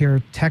set up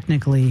here,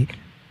 technically,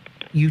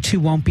 you two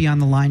won't be on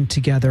the line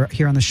together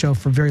here on the show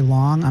for very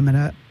long. I'm going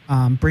to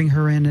bring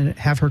her in and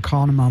have her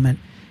call in a moment.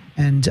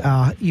 And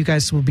you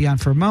guys will be on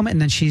for a moment,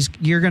 and then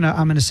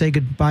I'm going to say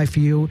goodbye for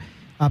you.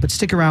 But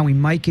stick around. We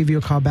might give you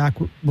a call back.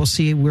 We'll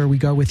see where we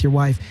go with your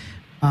wife.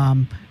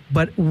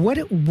 But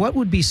what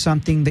would be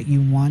something that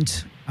you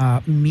want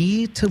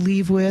me to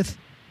leave with,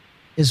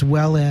 as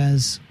well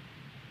as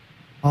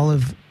all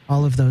of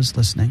those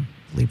listening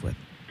leave with?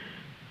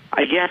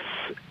 I guess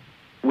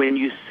when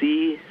you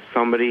see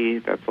somebody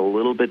that's a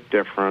little bit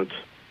different,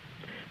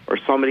 or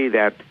somebody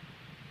that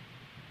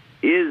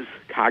is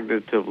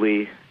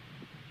cognitively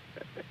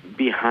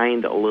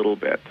behind a little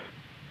bit,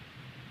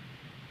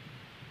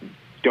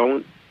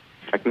 don't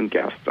second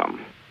guess them,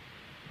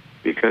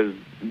 because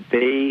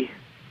they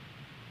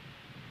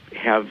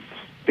have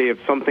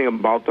something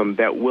about them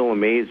that will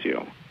amaze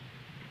you.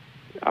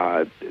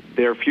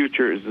 Their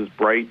future is as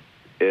bright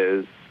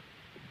as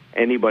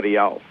anybody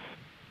else.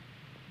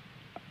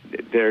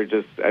 They're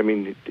just,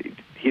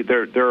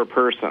 they're a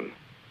person.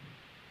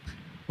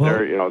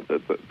 Well,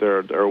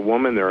 they're a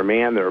woman, they're a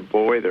man, they're a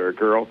boy, they're a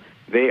girl.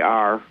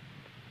 They're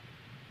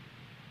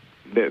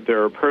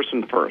a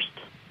person first.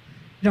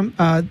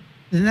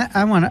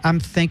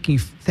 Thank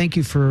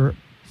you for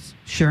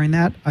sharing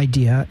that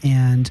idea.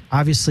 And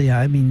obviously,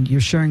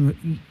 you've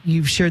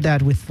shared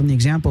that from the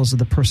examples of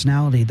the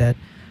personality that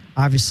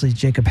obviously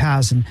Jacob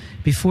has. And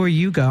before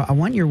you go, I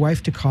want your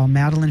wife to call.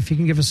 Madeline, if you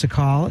can give us a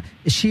call.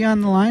 Is she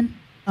on the line?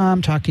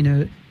 I'm talking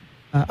to,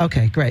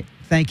 okay, great.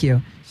 Thank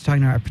you. She's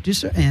talking to our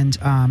producer. And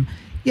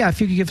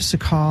if you could give us a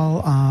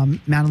call,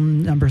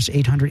 Madeline, number is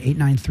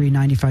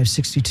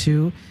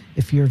 800-893-9562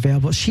 if you're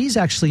available. She's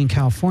actually in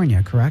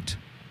California, correct?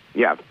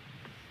 Yeah.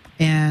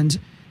 And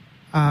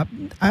I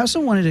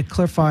also wanted to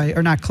clarify,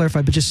 or not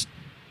clarify, but just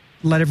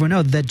let everyone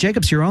know that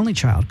Jacob's your only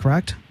child,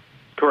 correct?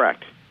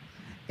 Correct.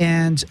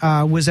 And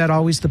was that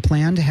always the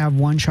plan, to have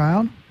one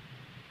child?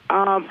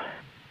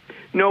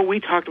 No, we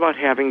talked about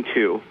having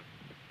two.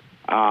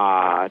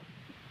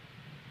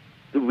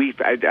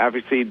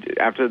 Obviously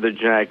after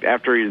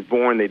he was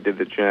born, they did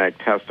the genetic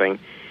testing,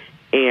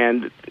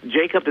 and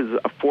Jacob is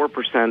a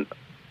 4%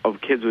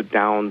 of kids with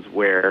Downs,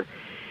 where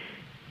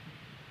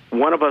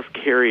one of us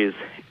carries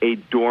a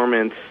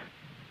dormant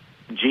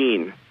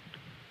gene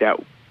that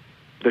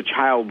the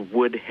child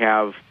would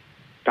have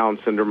Down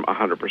syndrome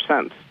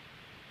 100%.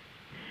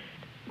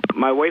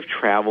 My wife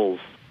travels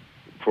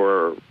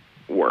for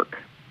work.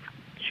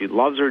 She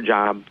loves her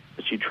job,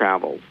 but she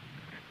travels.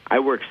 I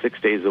work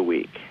 6 days a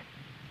week.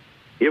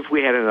 If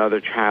we had another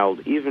child,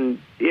 even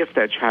if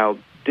that child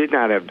did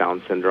not have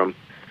Down syndrome,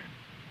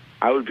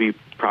 I would be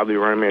probably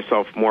running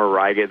myself more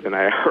ragged than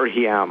I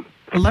already am.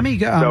 Well, let me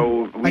go.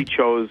 So we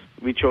chose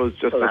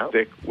just to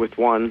stick with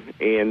one,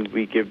 and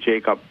we give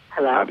Jacob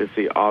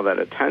obviously all that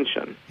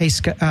attention. Hey,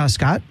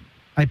 Scott,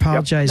 I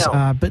apologize,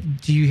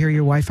 but do you hear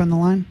your wife on the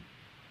line?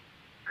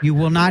 You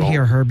will not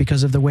hear her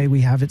because of the way we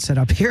have it set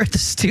up here at the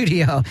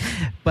studio.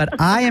 But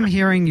I am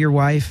hearing your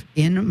wife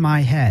in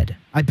my head.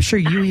 I'm sure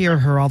you hear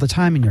her all the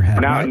time in your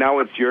head. Now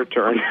it's your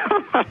turn.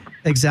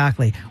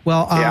 Exactly.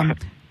 Well,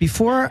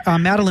 before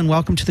Madeline,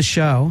 welcome to the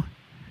show.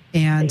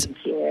 And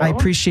Thank you. I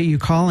appreciate you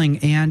calling.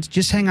 And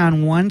just hang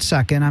on 1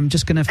 second. I'm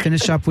just going to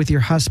finish up with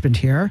your husband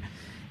here.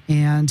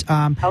 And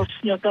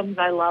Snookums,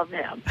 I love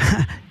him.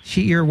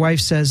 Your wife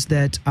says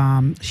that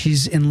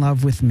she's in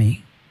love with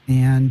me.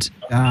 And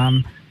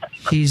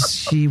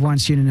she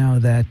wants you to know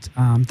that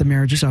the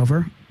marriage is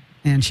over,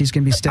 and she's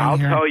going to be staying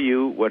here. I'll tell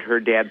you what her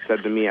dad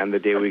said to me on the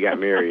day we got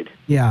married.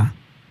 Yeah.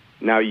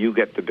 Now you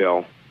get the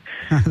bill.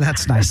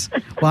 That's nice.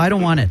 Well, I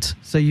don't want it,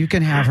 so you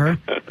can have her.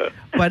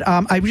 But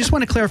I just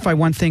want to clarify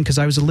one thing, because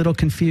I was a little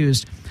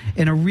confused.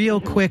 In a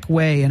real quick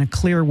way, in a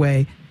clear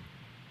way,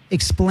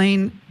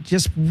 explain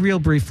just real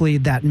briefly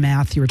that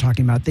math you were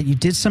talking about, that you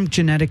did some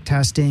genetic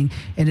testing,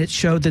 and it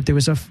showed that there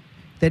was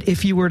that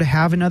if you were to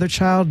have another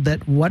child,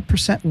 that what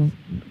percent would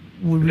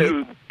it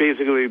would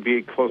basically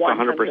be close to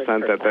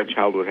 100% that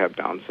child would have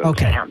Down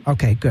syndrome.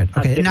 Okay, good.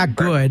 Okay, not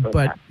good,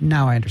 but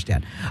now I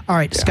understand. All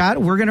right, Scott,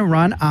 we're going to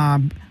run.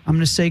 I'm going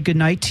to say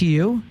goodnight to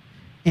you.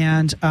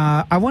 And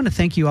I want to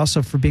thank you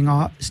also for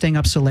staying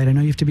up so late. I know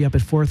you have to be up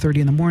at 4:30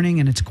 in the morning,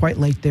 and it's quite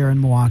late there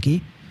in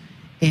Milwaukee.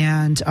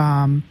 And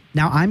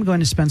now I'm going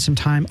to spend some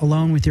time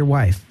alone with your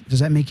wife. Does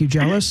that make you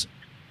jealous?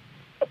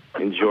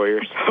 Enjoy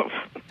yourself.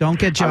 Don't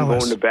get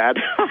jealous. I'm going to bed.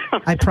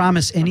 I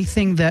promise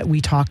anything that we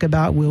talk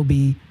about will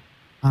be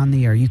on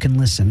the air. You can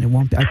listen. It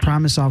won't. I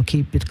promise I'll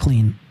keep it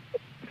clean.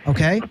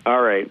 Okay?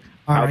 All right.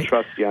 I'll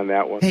trust you on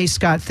that one. Hey,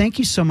 Scott, thank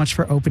you so much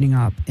for opening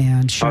up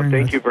and sharing.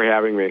 Thank you for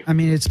having me. I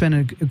mean, it's been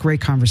a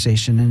great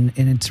conversation,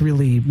 and it's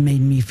really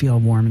made me feel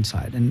warm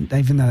inside. And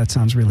even though that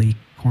sounds really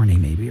corny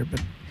maybe,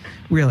 but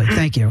really,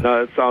 thank you.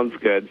 No, that sounds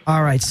good.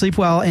 All right. Sleep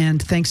well,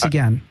 and thanks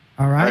again.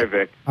 All right? All right,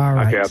 Vic. All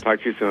right. Okay, I'll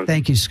talk to you soon.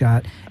 Thank you,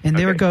 Scott. And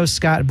there goes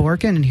Scott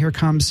Borkin, and here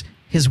comes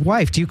his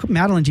wife.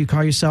 Madeline, do you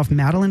call yourself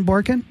Madeline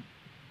Borkin?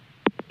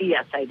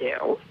 Yes, I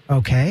do.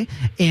 Okay.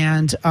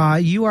 And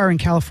you are in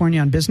California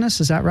on business,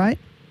 is that right?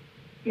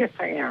 Yes,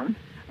 I am.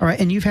 All right,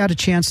 and you've had a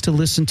chance to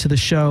listen to the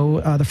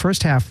show, the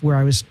first half, where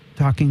I was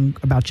talking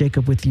about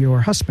Jacob with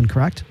your husband,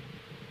 correct?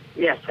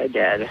 Yes, I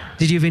did.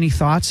 Did you have any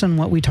thoughts on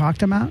what we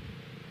talked about?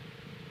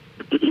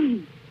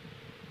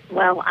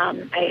 Well,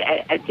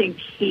 I think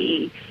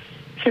he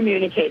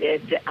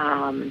communicated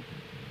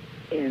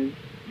in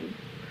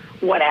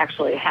what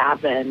actually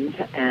happened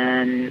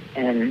and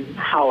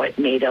how it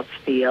made us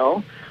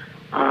feel.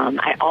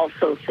 I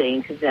also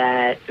think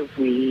that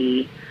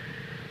we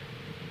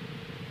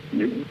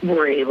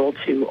were able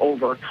to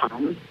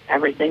overcome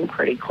everything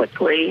pretty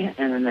quickly,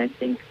 and I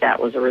think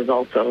that was a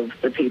result of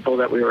the people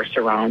that we were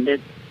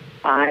surrounded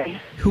by.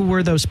 Who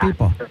were those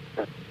people?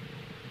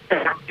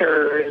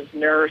 Doctors,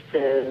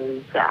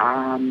 nurses,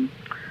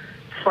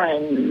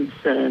 friends,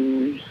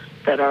 and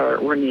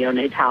were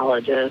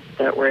neonatologists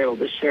that were able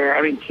to share.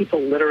 I mean, people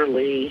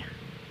literally,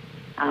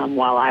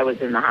 while I was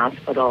in the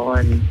hospital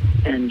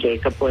and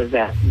Jacob was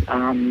at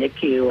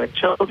NICU at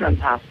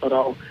Children's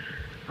Hospital,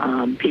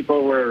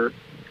 people were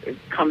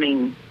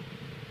coming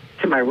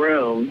to my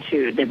room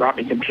they brought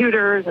me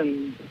computers,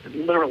 and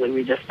literally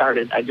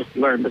I just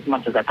learned as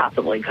much as I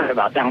possibly could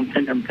about Down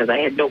syndrome because I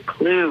had no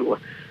clue.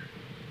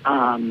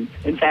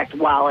 In fact,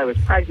 while I was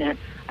pregnant,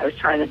 I was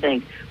trying to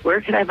think,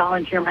 where could I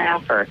volunteer my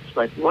efforts?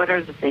 Like, what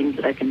are the things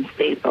that I can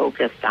stay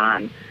focused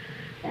on?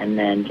 And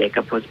then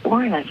Jacob was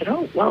born. I said,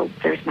 oh, well,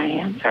 there's my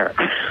answer.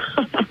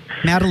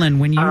 Madeline,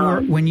 when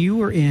you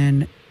were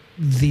in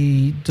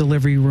the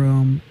delivery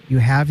room, you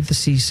have the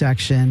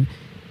C-section,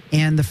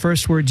 and the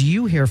first words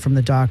you hear from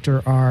the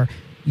doctor are,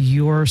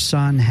 your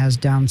son has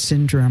Down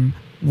syndrome.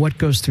 What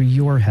goes through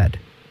your head?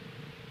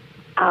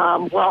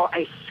 Well,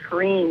 I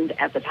screamed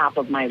at the top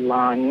of my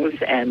lungs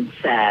and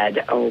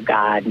said, oh,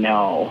 God,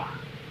 no.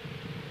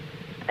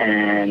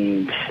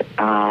 And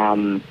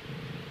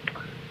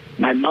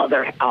my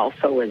mother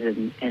also was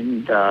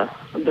in the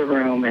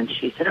room, and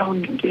she said, oh,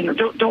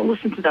 don't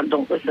listen to them,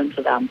 don't listen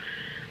to them.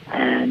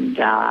 And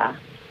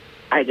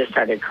I just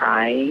started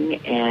crying,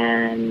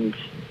 and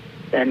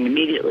then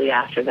immediately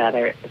after that,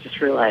 I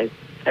just realized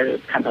I was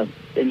kind of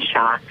in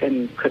shock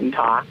and couldn't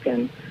talk,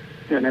 and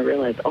then I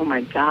realized, oh my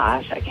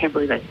gosh, I can't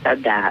believe I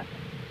said that.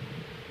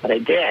 But I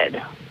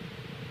did.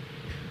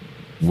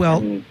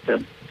 Well,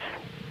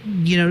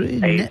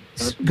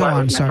 go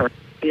on, sorry.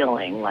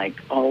 Feeling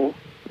like, oh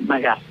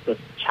my gosh, this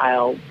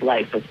child's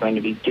life is going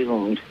to be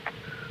doomed.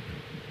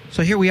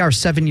 So here we are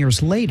 7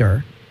 years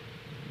later.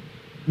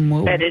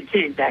 I did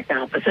the exact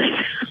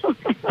opposite.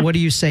 What do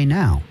you say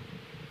now?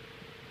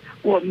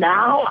 Well,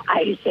 now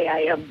I say I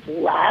am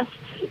blessed.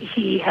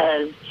 He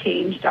has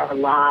changed our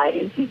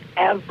lives. He's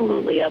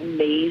absolutely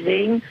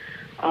amazing.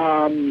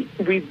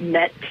 We've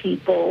met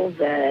people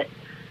that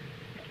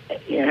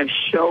have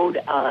showed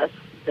us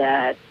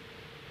that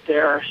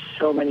there are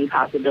so many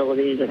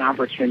possibilities and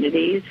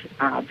opportunities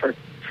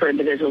for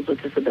individuals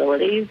with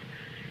disabilities.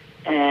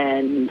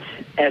 And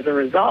as a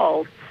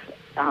result,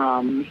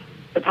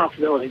 the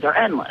possibilities are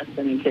endless.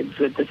 I mean, kids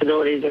with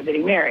disabilities are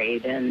getting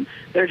married, and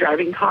they're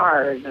driving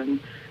cars, and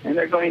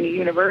they're going to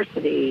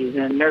universities,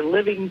 and they're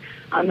living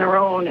on their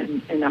own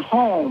in a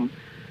home,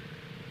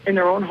 in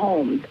their own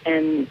homes.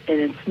 And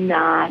it's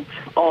not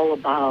all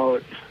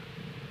about,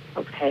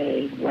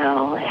 okay,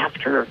 well,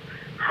 after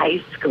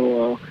high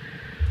school,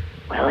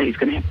 well, he's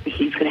gonna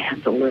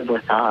have to live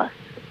with us,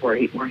 or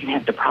we're gonna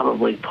have to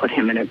probably put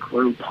him in a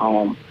group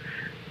home.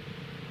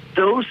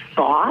 Those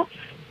thoughts,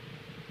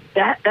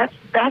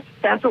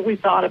 that's what we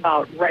thought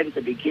about right at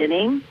the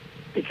beginning,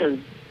 because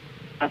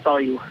that's all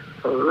you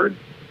heard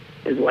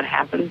is what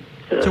happened.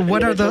 So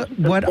what are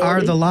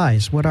the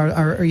lies? What are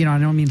I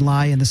don't mean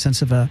lie in the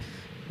sense of a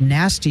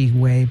nasty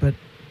way, but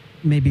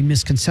maybe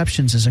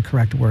misconceptions is a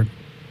correct word.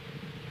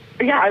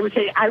 Yeah, I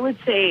would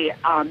say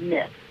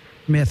myths.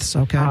 Myths,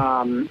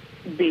 okay.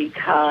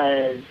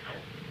 Because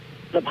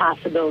the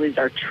possibilities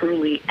are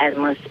truly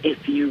endless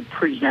if you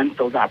present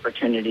those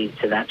opportunities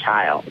to that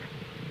child.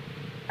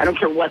 I don't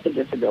care what the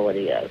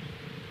disability is.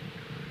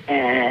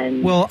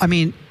 And well, I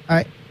mean,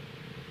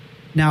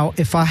 now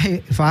if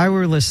I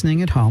were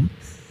listening at home,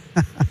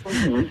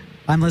 mm-hmm.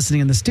 I'm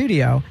listening in the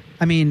studio.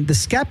 I mean, the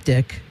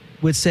skeptic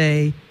would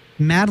say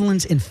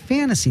Madeline's in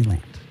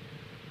Fantasyland.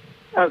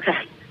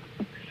 Okay.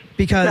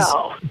 Because,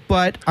 no.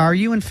 But are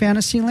you in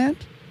Fantasyland?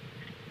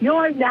 No,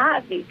 I'm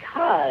not,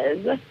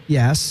 because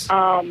yes,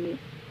 I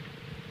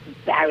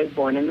was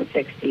born in the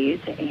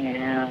 60s,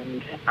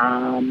 and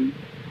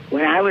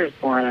when I was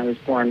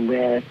born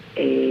with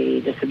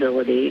a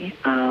disability,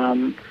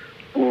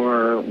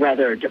 or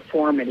rather a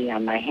deformity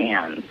on my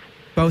hands.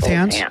 Both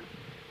hands?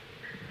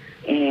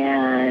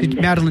 And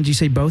Madeline, did you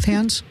say both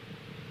hands?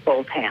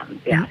 Both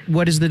hands, yeah. And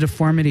what is the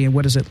deformity, and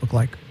what does it look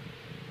like?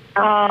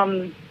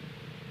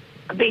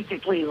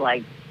 Basically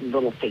like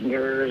little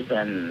fingers,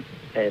 and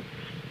it's,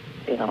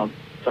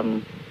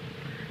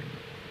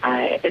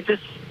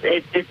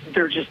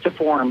 they're just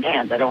deformed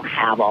hands. I don't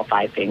have all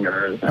 5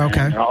 fingers. And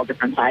okay. They're all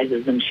different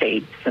sizes and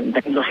shapes and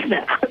things like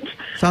that.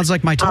 Sounds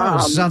like my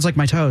toes. Sounds like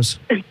my toes.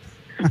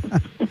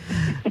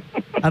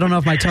 I don't know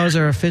if my toes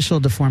are official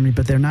deformity,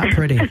 but they're not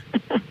pretty.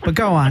 But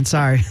go on,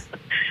 sorry.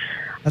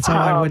 That's how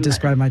I would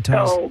describe my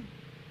toes. So,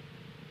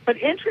 but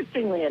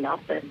interestingly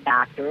enough, the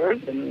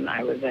doctors, and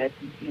I was at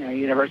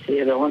University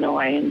of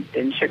Illinois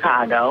in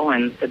Chicago,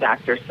 and the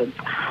doctor said,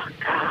 "Oh,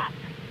 God,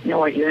 you know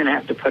what? You're going to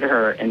have to put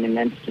her in an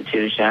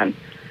institution.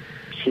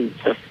 She's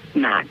just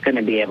not going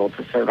to be able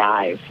to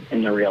survive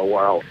in the real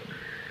world."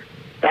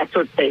 That's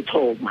what they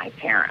told my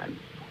parents.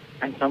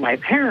 And so my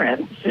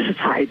parents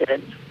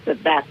decided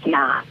that that's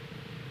not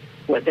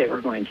what they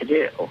were going to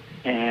do.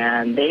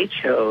 And they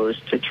chose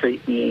to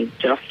treat me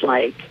just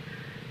like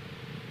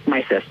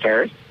my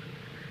sisters.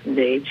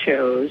 They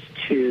chose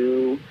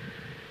to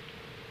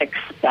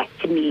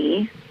expect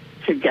me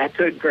to get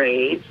good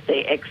grades.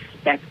 They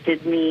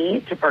expected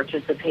me to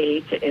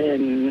participate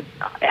in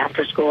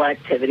after-school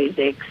activities.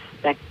 They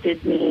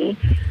expected me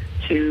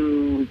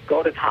to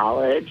go to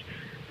college.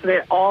 So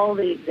they're all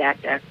the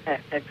exact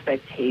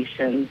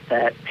expectations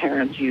that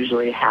parents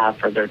usually have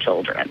for their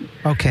children.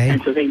 Okay.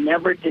 And so they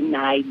never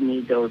denied me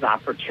those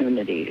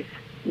opportunities,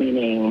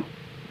 meaning,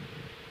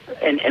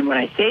 and when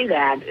I say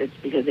that, it's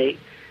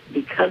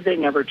because they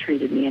never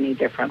treated me any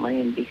differently,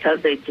 and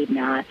because they did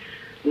not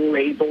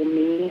label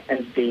me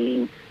as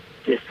being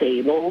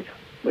disabled,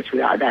 which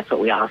we are, that's what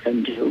we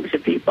often do to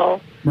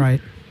people. Right.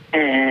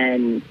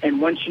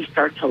 And once you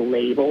start to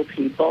label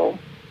people,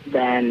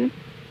 then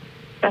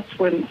that's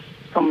when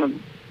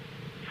some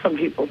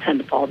people tend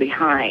to fall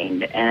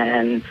behind,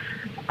 and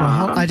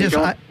they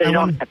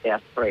don't have the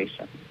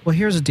aspiration. Well,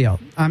 here's the deal.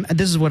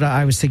 This is what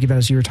I was thinking about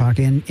as you were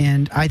talking,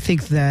 and I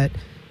think that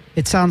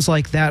it sounds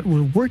like that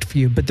would work for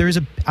you. But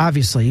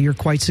obviously you're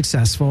quite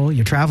successful.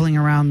 You're traveling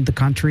around the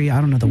country. I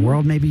don't know, the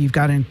world. Maybe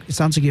it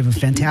sounds like you have a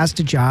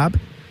fantastic job,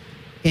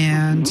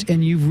 and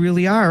you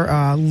really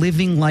are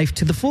living life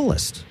to the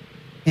fullest.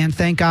 And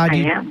thank God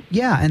you am.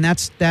 Yeah, and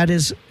that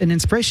is an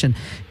inspiration.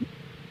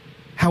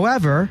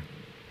 However,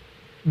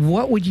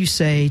 what would you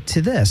say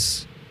to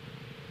this?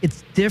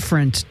 It's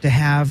different to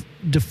have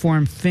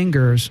deformed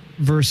fingers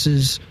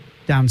versus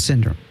Down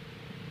syndrome.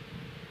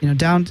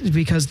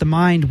 Because the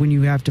mind, when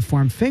you have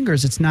deformed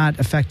fingers, it's not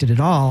affected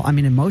at all. I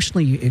mean,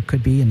 emotionally it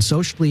could be, and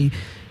socially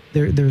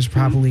there's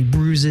probably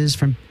bruises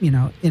from,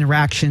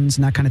 interactions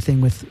and that kind of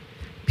thing with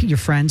your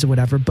friends or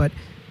whatever. But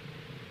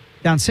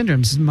Down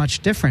syndrome is much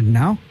different,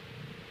 no?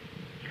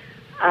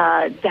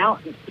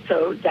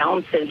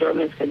 Down syndrome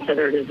is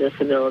considered a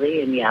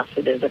disability, and yes,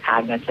 it is a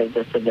cognitive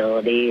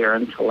disability or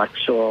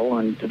intellectual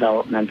and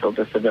developmental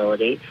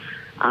disability.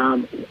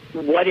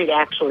 What it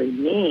actually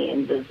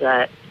means is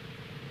that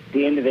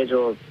the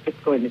individual, it's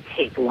going to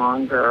take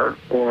longer,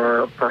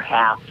 or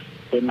perhaps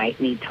they might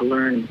need to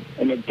learn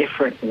in a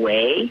different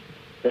way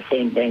the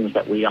same things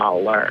that we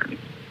all learn.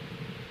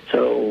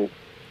 So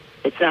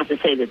it's not to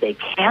say that they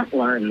can't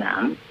learn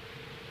them.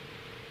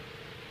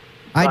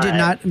 I did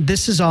not.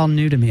 This is all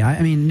new to me.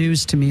 I mean,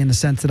 news to me in the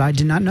sense that I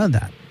did not know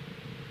that.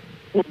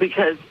 Well,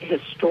 because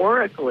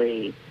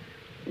historically,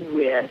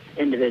 with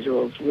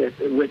individuals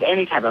with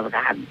any type of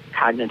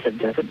cognitive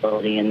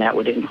disability, and that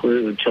would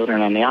include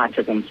children on the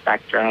autism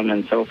spectrum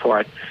and so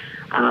forth,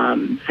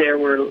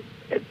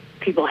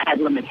 people had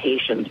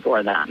limitations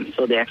for them.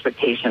 So the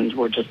expectations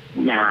were just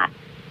not.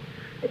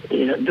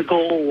 The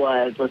goal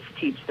was, let's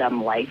teach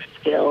them life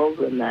skills,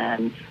 and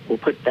then we'll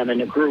put them in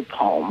a group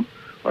home,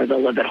 or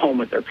they'll live at home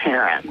with their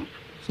parents.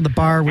 So the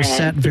bar was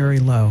set very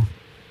low.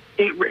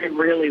 It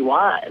really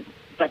was.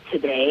 But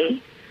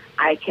today,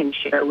 I can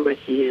share with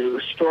you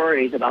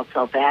stories about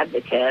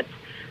self-advocates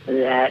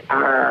that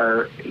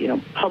are,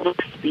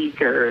 public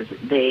speakers.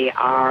 They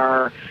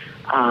are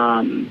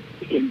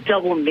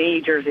double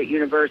majors at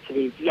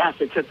universities. Yes,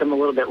 it took them a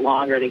little bit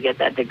longer to get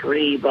that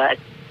degree, but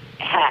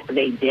heck,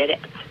 they did it.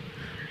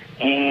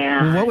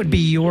 And what would be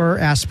your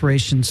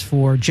aspirations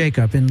for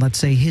Jacob in, let's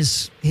say,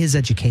 his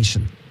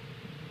education?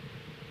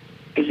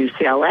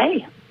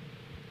 UCLA.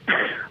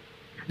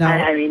 Now,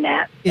 I mean,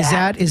 is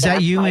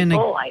that you in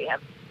goal.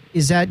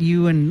 Is that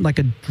you in like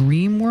a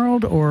dream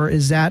world, or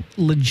is that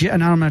legit?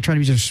 And I'm not trying to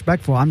be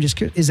disrespectful. I'm just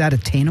curious, is that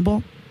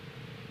attainable?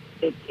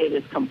 It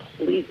is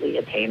completely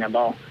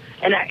attainable,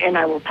 and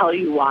I will tell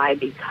you why.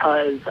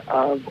 Because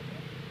of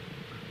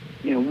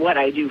what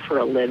I do for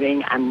a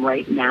living, I'm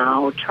right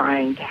now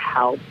trying to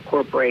help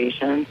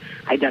corporations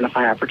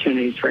identify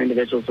opportunities for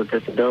individuals with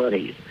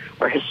disabilities,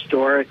 where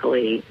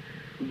historically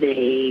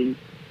they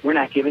were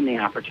not given the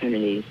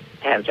opportunities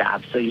to have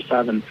jobs. So you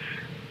saw them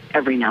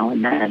every now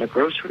and then at a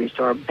grocery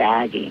store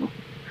bagging,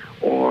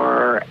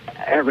 or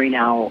every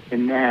now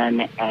and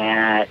then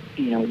at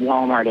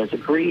Walmart as a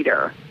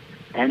greeter.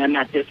 And I'm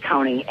not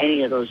discounting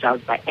any of those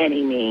jobs by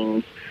any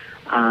means,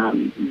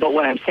 but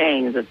what I'm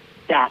saying is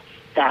that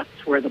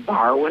that's where the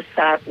bar was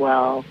set.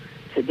 Well,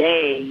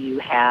 today you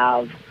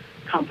have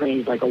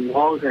companies like a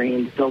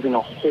Walgreens building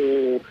a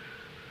whole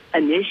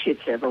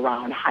initiative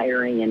around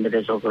hiring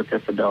individuals with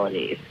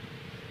disabilities.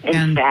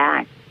 In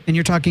fact, and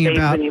you're talking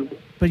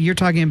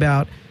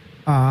about,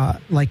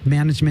 like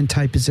management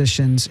type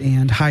positions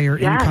and higher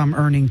income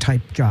earning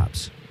type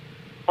jobs.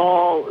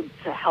 All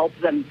to help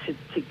them to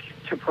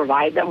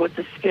provide them with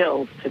the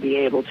skills to be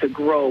able to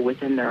grow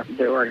within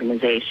their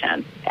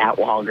organization at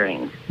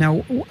Walgreens.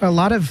 Now,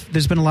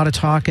 there's been a lot of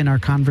talk in our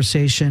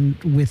conversation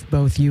with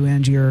both you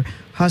and your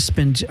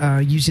husband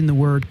using the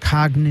word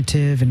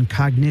cognitive and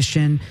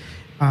cognition.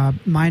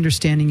 My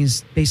understanding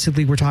is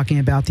basically we're talking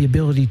about the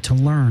ability to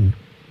learn.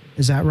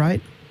 Is that right?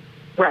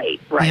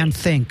 Right. And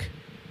think.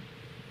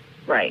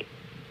 Right.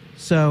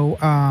 So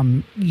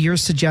you're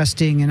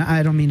suggesting, and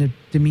I don't mean to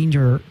demean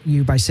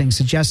you by saying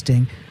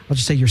suggesting, I'll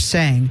just say you're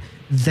saying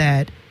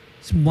that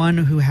one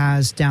who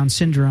has Down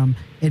syndrome,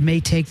 it may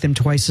take them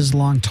twice as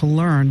long to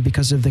learn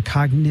because of the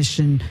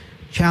cognitive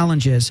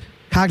challenges.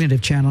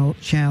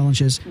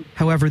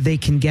 However, they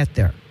can get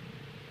there.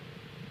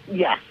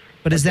 Yes.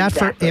 But is that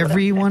exactly for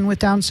everyone with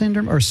Down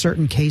syndrome or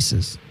certain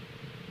cases?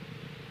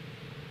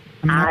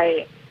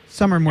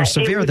 Some are more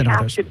severe than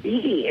others.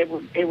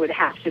 It would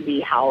have to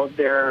be how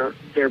they're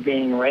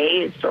being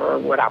raised or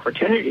what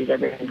opportunities are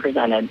being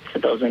presented to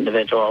those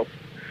individuals.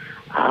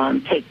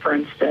 Take, for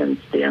instance,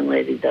 the young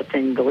lady that's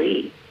in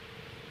Glee.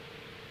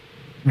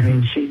 Mm-hmm. I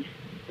mean,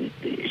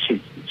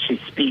 she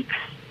speaks.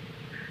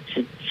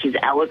 She's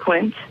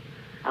eloquent.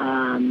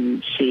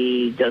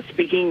 She does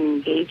speaking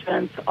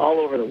engagements all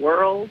over the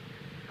world.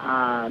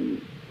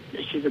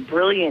 She's a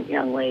brilliant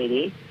young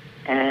lady,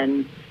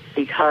 and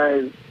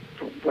because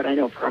what I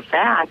know for a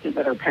fact is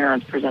that her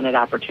parents presented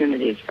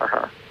opportunities for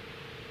her.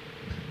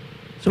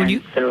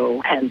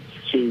 Hence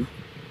she's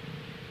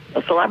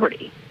a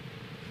celebrity.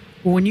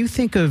 Well, when you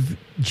think of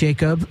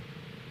Jacob,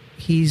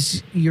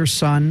 he's your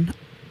son.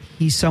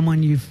 He's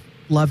someone you've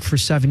loved for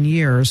 7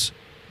 years.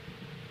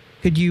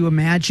 Could you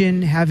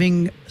imagine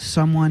having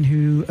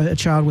a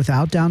child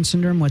without Down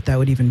syndrome, what that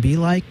would even be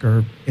like,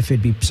 or if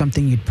it'd be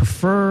something you'd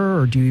prefer,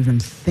 or do you even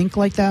think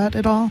like that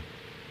at all?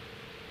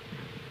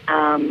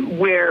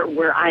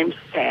 Where I'm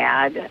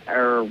sad,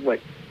 or what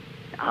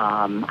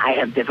I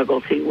have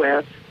difficulty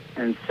with,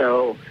 and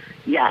so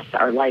yes,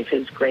 our life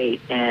is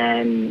great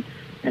and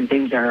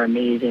things are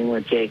amazing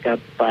with Jacob,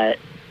 but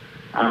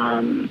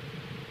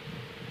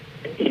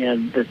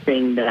the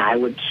thing that I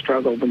would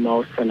struggle the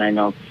most, and I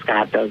know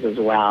Scott does as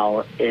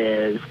well,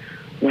 is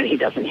when he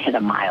doesn't hit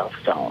a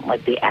milestone,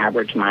 like the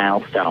average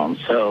milestone.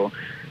 So,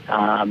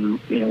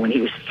 when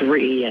he was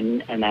 3,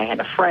 and I had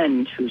a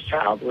friend whose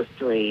child was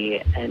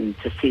 3, and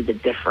to see the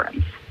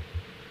difference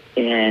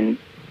in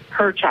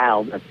her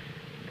child that's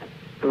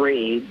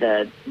 3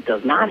 that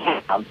does not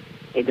have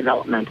a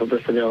developmental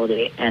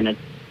disability and a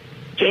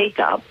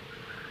Jacob,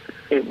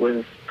 it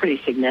was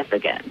pretty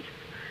significant.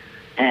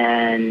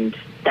 And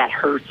that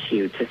hurts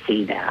you to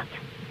see that.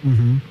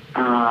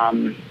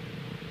 Mm-hmm.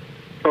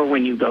 Or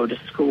when you go to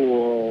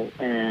school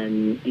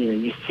and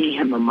you see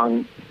him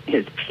among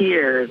his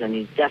peers, and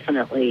he's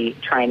definitely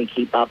trying to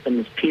keep up, and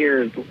his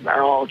peers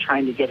are all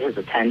trying to get his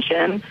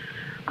attention.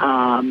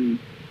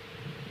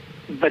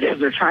 But as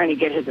they're trying to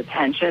get his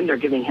attention, they're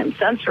giving him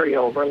sensory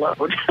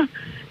overload.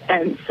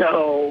 And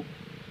so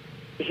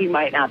he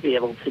might not be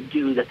able to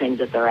do the things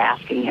that they're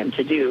asking him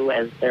to do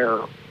as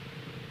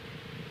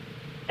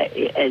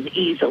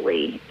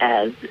easily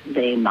as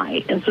they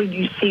might. And so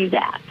you see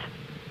that.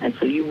 And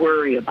so you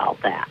worry about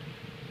that.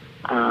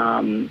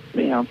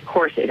 Of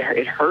course,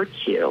 it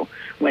hurts you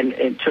when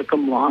it took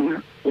them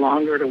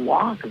longer to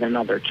walk than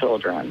other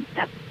children.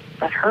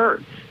 That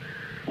hurts.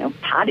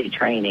 Potty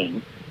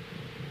training,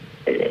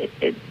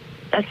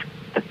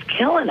 that's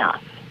killing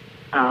us.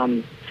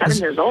 7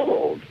 years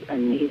old,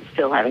 and he's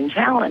still having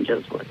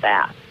challenges with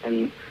that.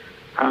 And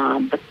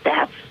but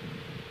that's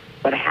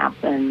what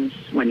happens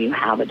when you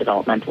have a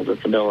developmental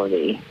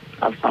disability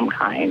of some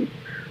kind.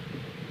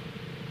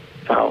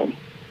 So,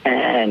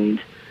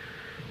 and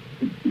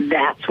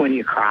that's when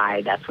you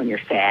cry, that's when you're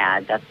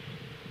sad, that's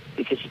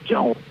because you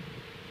don't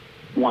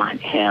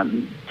want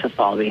him to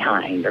fall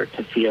behind or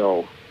to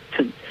feel,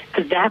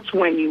 because that's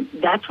when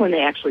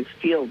they actually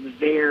feel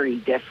very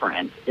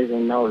different, is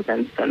in those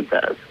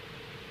instances.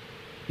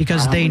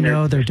 Because they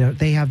know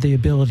they have the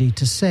ability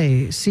to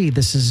see,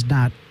 this is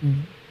not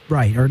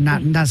right, or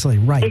not necessarily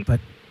right, but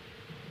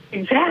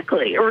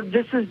exactly, or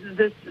this.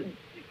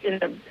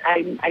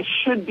 I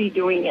should be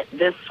doing it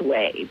this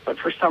way, but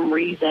for some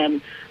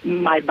reason,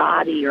 my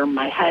body or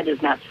my head is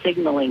not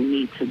signaling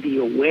me to be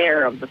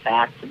aware of the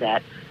fact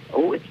that,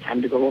 it's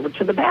time to go over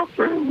to the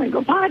bathroom and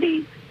go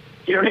potty.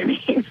 Do you know what I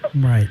mean?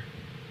 Right.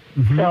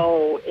 Mm-hmm.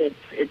 So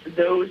it's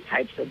those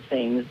types of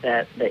things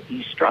that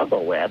you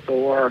struggle with,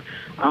 or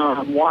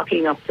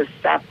walking up the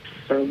steps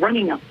or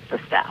running up the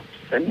steps.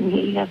 I mean,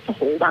 he has to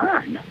hold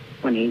on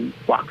when he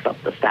walks up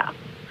the steps.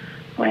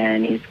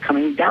 When he's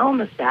coming down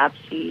the steps,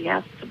 he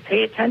has to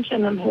pay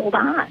attention and hold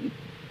on.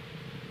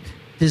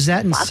 Does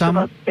that in Lots some...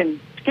 of us can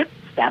skip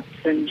steps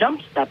and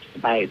jump steps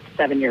by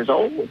 7 years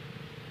old.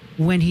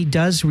 When he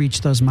does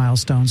reach those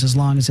milestones, as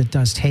long as it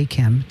does take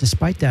him,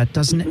 despite that,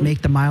 doesn't it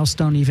make the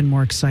milestone even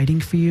more exciting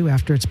for you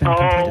after it's been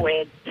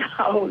completed?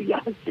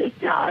 Yes, it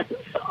does.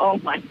 Oh,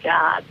 my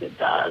God, it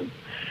does.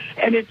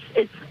 And it's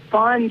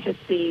fun to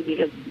see,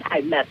 because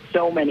I've met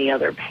so many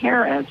other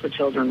parents with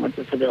children with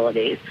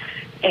disabilities,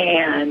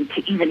 and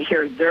to even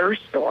hear their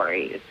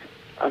stories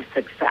of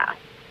success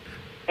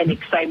and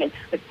excitement,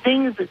 the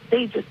things that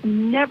they just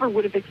never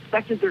would have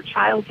expected their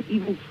child to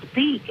even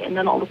speak, and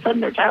then all of a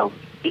sudden their child's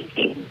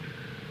speaking.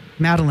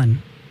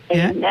 Madeline.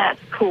 And that's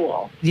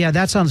cool. Yeah,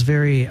 that sounds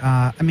very.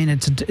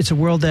 It's a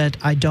world that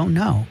I don't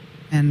know,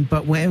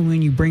 but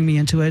when you bring me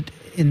into it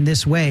in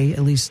this way, at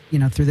least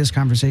through this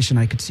conversation,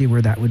 I could see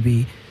where that would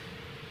be.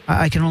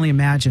 I can only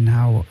imagine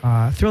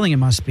how thrilling it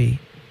must be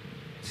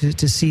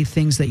to see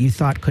things that you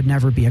thought could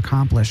never be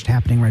accomplished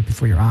happening right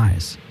before your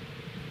eyes.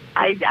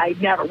 I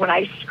never, when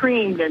I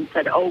screamed and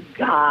said, "Oh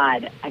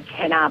God, I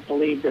cannot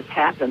believe this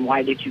happened.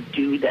 Why did you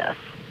do this?"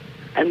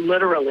 I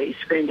literally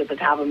screamed at the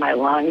top of my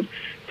lungs.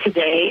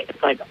 Today,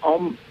 it's like,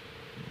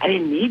 I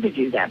didn't need to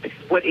do that,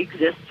 because what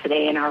exists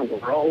today in our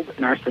world,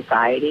 in our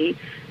society,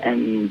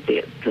 and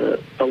the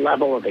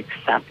level of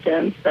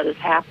acceptance that is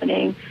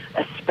happening,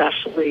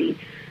 especially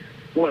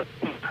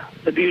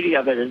the beauty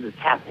of it is it's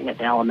happening at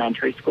the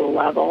elementary school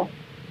level,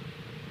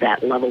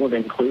 that level of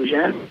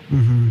inclusion.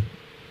 Mm-hmm.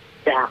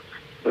 That's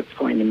what's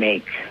going to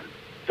make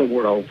the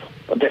world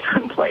a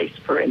different place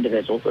for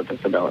individuals with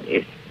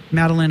disabilities.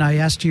 Madeline, I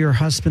asked your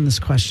husband this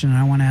question, and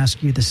I want to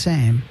ask you the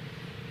same.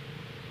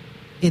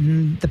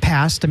 In the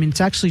past, it's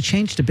actually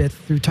changed a bit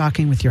through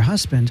talking with your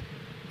husband.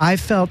 I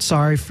felt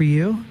sorry for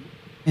you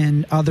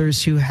and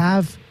others who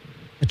have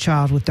a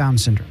child with Down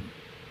syndrome.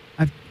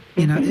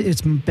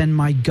 It's been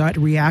my gut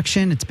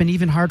reaction. It's been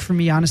even hard for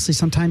me, honestly,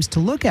 sometimes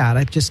to look at.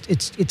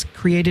 It's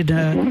created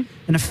an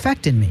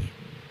effect in me,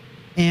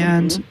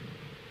 and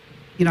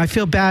I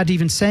feel bad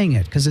even saying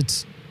it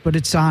but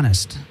it's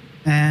honest.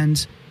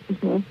 And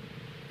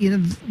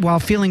while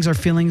feelings are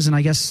feelings, and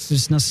I guess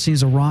there's no such thing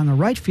as a wrong or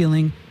right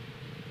feeling.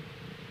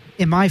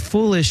 Am I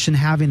foolish in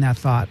having that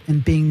thought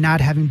and not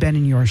having been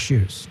in your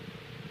shoes?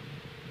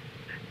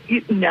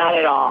 Not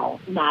at all.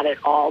 Not at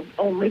all.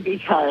 Only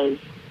because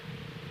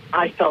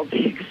I felt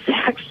the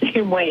exact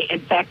same way.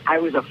 In fact, I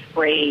was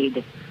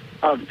afraid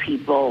of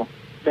people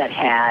that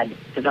had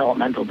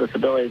developmental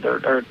disabilities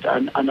or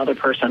another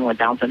person with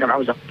Down syndrome. I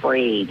was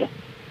afraid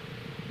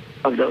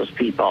of those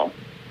people.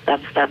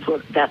 That's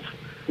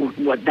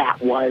what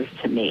that was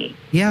to me.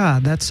 Yeah,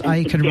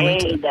 I can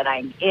relate to that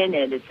I'm in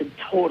it, it's a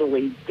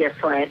totally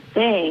different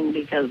thing,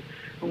 because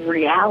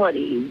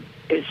reality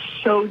is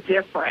so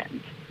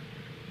different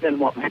than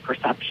what my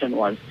perception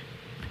was.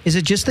 Is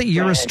it just that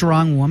you're a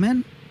strong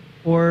woman,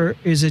 or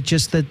is it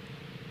just that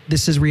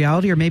this is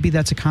reality, or maybe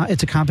it's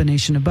a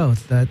combination of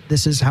both, that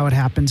this is how it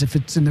happens if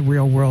it's in the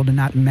real world and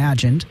not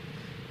imagined,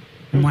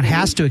 and one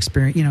has to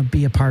experience,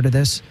 be a part of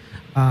this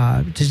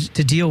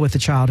to deal with a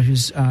child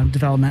who's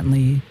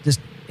developmentally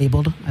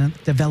disabled,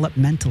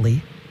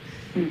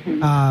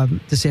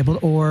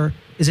 or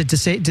is it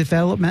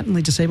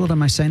developmentally disabled?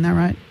 Am I saying that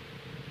right?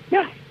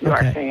 Yeah, you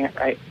are saying it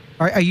right.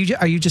 Are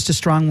you just a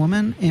strong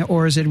woman,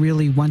 or is it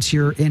really once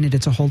you're in it,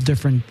 it's a whole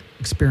different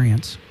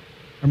experience,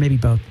 or maybe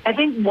both? I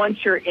think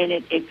once you're in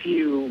it, if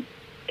you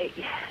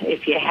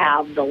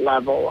have the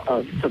level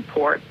of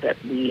support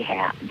that we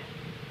had,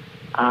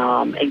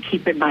 and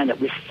keep in mind that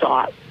we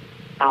sought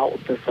out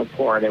the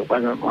support. It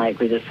wasn't like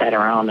we just sat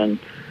around and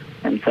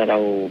said,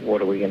 "Oh,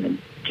 what are we going to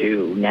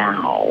do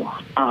now?"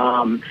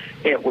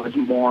 It was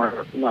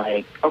more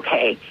like,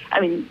 okay.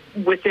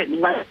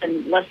 Within less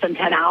than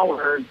 10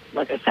 hours,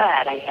 like I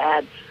said, I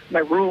had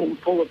my room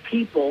full of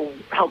people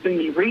helping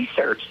me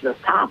research this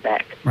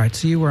topic. Right.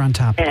 So you were on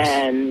top of this.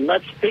 And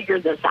let's figure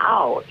this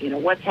out.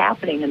 What's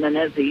happening? And then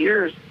as the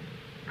years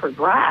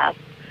progressed,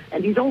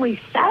 and he's only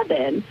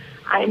 7,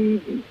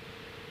 I'm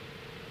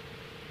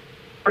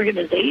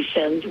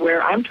organizations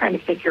where I'm trying to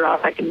figure out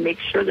if I can make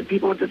sure that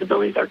people with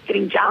disabilities are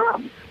getting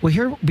jobs. Well,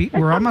 here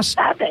we're almost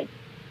 7.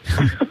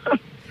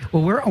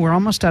 Well, we're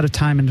almost out of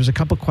time, and there's a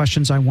couple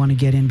questions I want to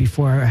get in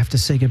before I have to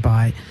say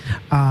goodbye.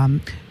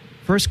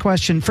 First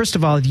question. First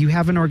of all, you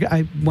have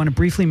I want to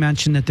briefly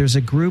mention that there's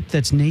a group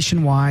that's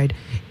nationwide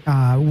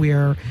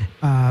where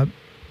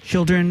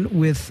children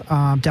with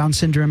Down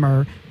syndrome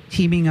are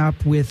teaming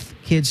up with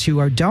kids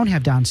who don't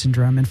have Down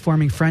syndrome and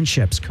forming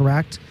friendships.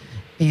 Correct?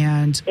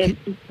 And it's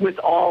with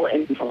all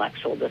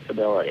intellectual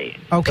disabilities.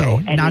 Okay, so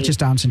not just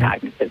Down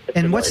syndrome.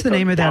 And what's the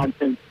name of that?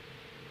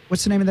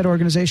 What's the name of that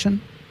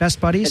organization?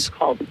 Best Buddies? It's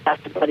called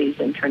Best Buddies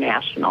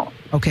International.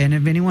 Okay, and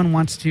if anyone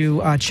wants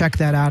to check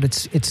that out,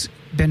 it's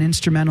been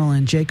instrumental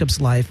in Jacob's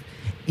life,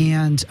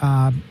 and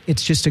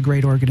it's just a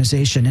great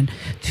organization. And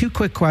 2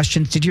 quick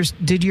questions: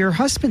 Did your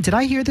husband? Did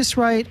I hear this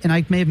right? And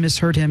I may have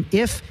misheard him.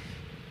 If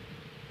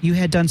you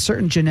had done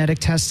certain genetic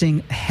testing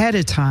ahead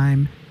of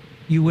time,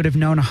 you would have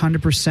known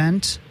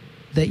 100%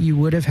 that you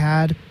would have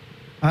had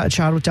a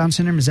child with Down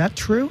syndrome. Is that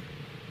true,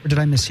 or did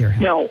I mishear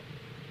him? No.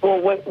 Well,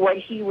 what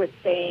he was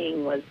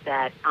saying was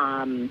that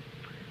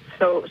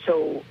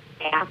so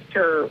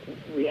after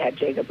we had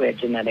Jacob, we had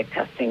genetic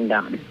testing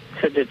done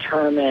to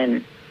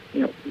determine,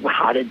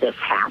 how did this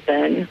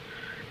happen?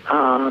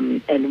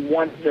 And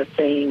one of the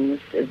things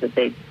is that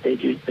they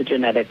do the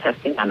genetic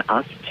testing on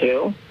us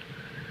too,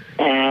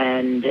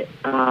 and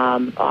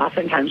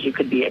oftentimes you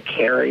could be a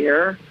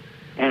carrier,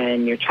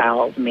 and your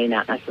child may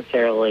not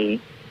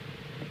necessarily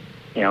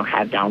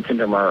have Down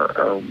syndrome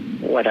or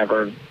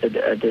whatever the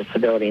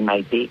disability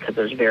might be, because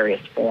there's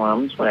various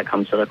forms when it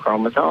comes to the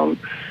chromosome.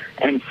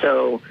 And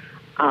so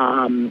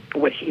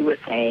what he was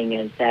saying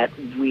is that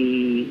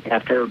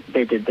after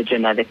they did the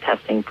genetic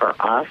testing for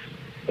us,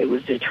 it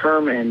was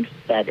determined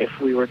that if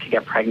we were to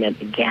get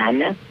pregnant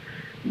again,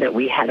 that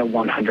we had a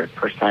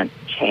 100%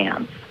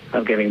 chance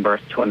of giving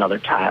birth to another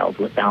child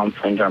with Down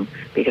syndrome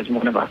because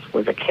one of us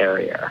was a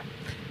carrier.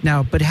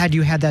 Now, but had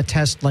you had that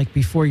test like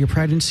before your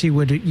pregnancy,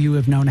 would you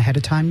have known ahead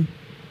of time?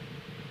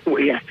 Well,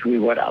 yes, we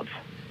would have.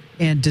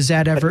 And did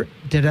that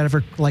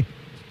ever like,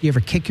 you ever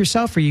kick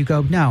yourself, or you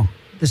go, no,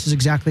 this is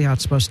exactly how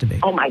it's supposed to be?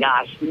 Oh my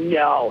gosh,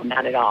 no,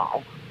 not at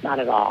all. Not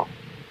at all.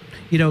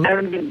 I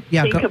don't even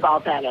think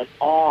about that at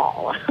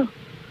all.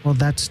 Well,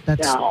 that's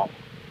no.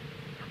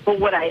 But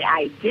what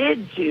I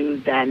did do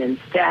then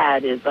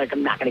instead is, like,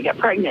 I'm not going to get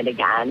pregnant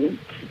again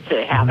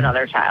to have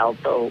another child.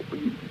 So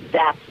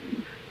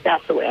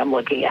that's the way I'm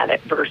looking at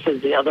it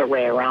versus the other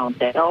way around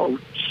that, oh,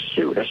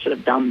 shoot, I should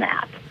have done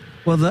that.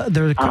 Well,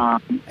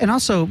 and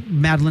also,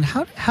 Madeline,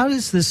 how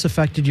has this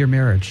affected your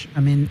marriage? I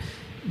mean,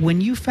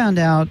 when you found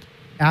out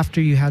after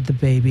you had the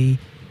baby,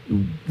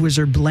 was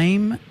there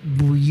blame?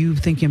 Were you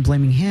thinking of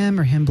blaming him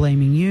or him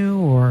blaming you,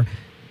 or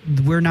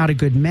we're not a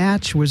good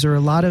match? Was there a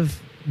lot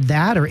of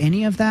that or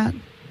any of that?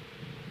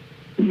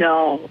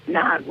 No,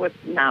 not with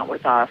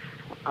us.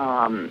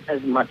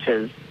 As much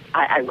as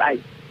I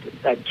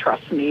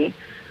trust me,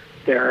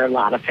 there are a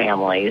lot of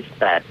families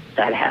that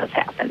has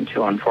happened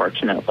to,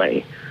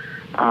 unfortunately.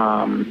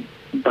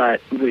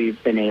 But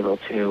we've been able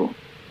to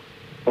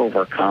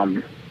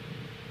overcome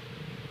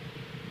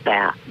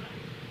that.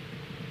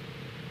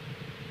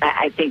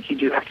 I think you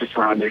do have to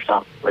surround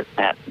yourself with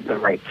the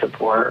right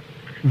support.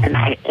 Mm-hmm.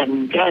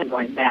 And again,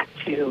 going back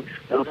to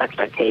those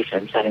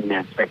expectations, setting the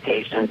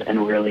expectations,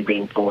 and really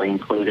being fully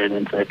included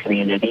into the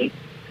community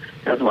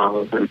as well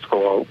as in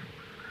school.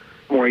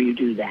 The more you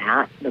do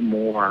that, the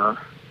more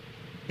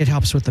it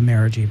helps with the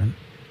marriage, even.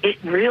 It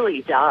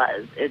really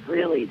does. It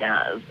really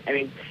does. I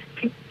mean,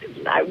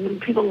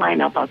 people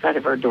line up outside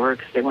of our door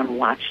because they want to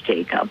watch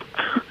Jacob.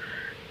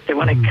 They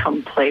want to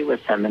come play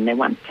with him, and they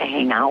want to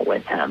hang out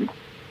with him.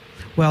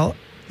 Well,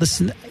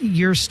 listen,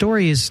 your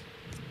story is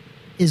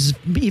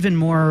even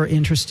more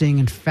interesting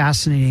and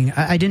fascinating.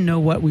 I didn't know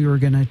what we were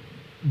going to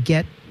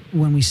get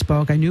when we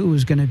spoke. I knew it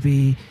was going to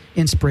be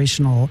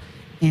inspirational,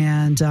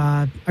 and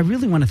I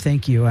really want to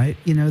thank you.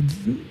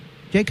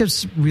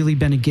 Jacob's really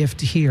been a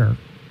gift here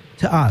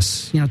to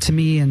us, to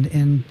me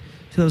and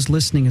to those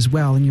listening as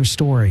well in your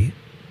story.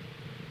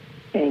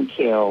 Thank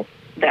you.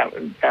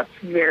 That's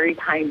very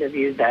kind of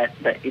you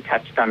that you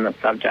touched on the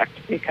subject,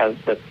 because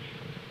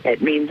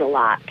it means a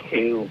lot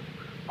to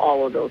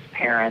all of those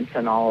parents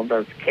and all of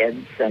those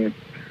kids, and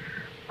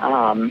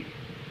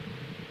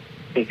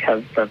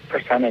because the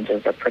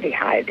percentages are pretty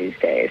high these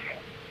days.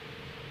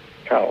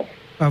 So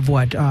of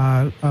what?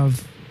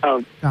 Of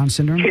Down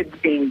syndrome? Kids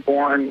being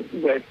born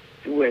with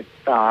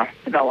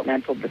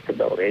developmental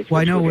disabilities.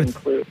 Well, I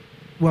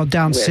know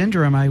Down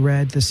syndrome, I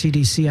read the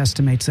CDC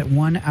estimates that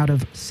 1 out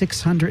of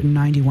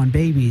 691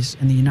 babies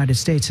in the United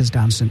States has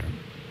Down syndrome.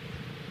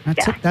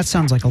 That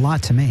sounds like a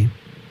lot to me.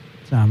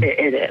 So.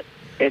 It is.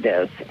 It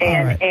is.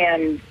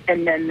 And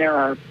then there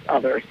are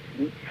others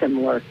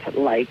similar to,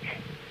 like,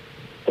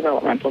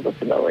 developmental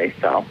disabilities.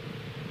 So,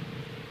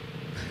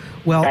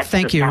 well,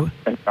 thank you.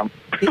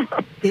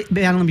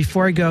 Madeline,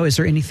 before I go, is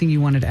there anything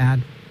you wanted to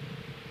add?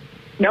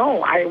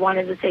 No, I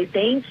wanted to say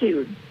thank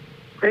you.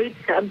 Great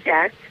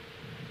subject.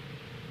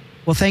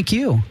 Well, thank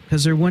you,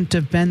 because there wouldn't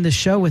have been the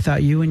show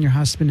without you and your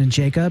husband and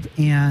Jacob.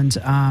 And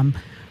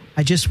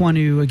I just want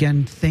to,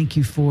 again, thank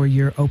you for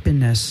your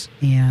openness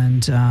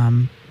and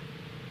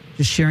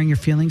just sharing your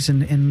feelings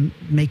and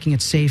making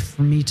it safe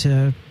for me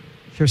to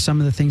share some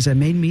of the things that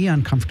made me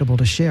uncomfortable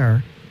to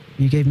share.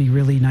 You gave me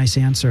really nice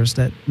answers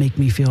that make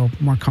me feel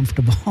more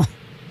comfortable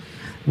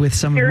with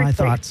some of my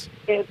thoughts.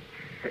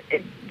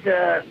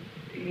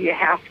 You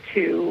have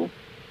to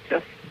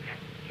just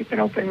keep an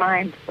open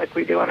mind like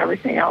we do on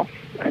everything else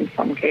in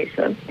some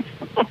cases.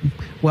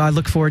 Well, I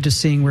look forward to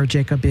seeing where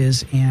Jacob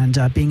is and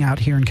being out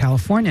here in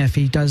California. If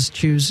he does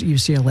choose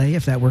UCLA,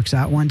 if that works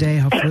out one day,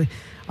 hopefully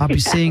I'll be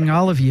seeing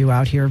all of you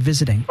out here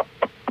visiting.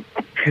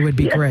 It would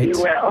be great.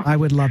 You will. I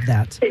would love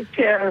that. Take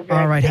care.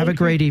 All right. Have a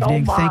great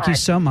evening. Thank you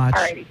so much.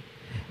 All righty.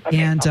 Okay,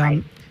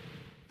 and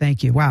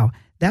thank you. Wow.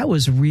 That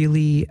was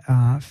really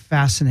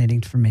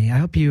fascinating for me. I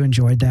hope you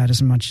enjoyed that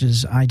as much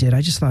as I did.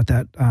 I just thought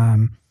that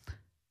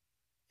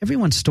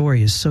everyone's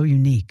story is so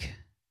unique.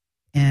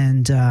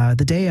 And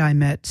the day I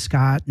met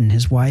Scott and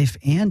his wife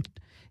and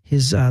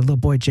his little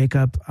boy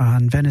Jacob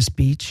on Venice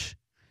Beach,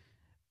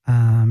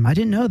 I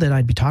didn't know that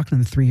I'd be talking to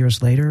them 3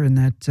 years later, and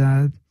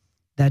that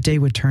that day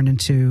would turn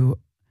into,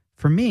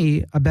 for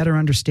me, a better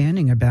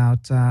understanding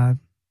about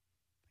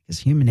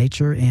human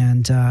nature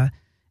and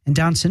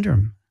Down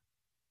syndrome.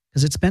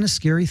 Because it's been a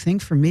scary thing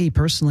for me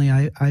personally.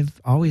 I've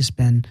always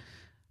been,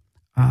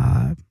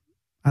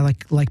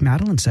 like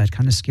Madeline said,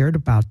 kind of scared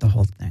about the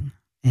whole thing.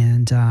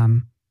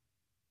 And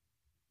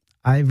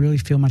I really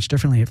feel much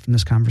differently from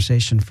this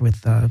conversation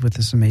with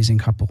this amazing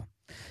couple.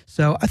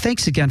 So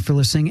thanks again for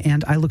listening,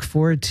 and I look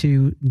forward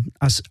to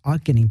us all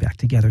getting back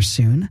together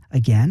soon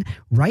again,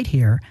 right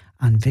here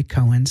on Vic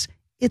Cohen's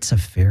It's a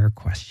Fair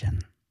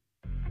Question.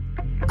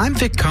 I'm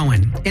Vic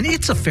Cohen, and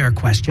it's a fair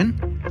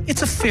question.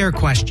 It's a fair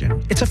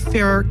question. It's a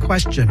fair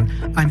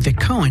question. I'm Vic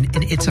Cohen,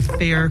 and it's a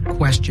fair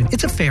question.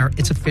 It's a fair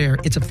question.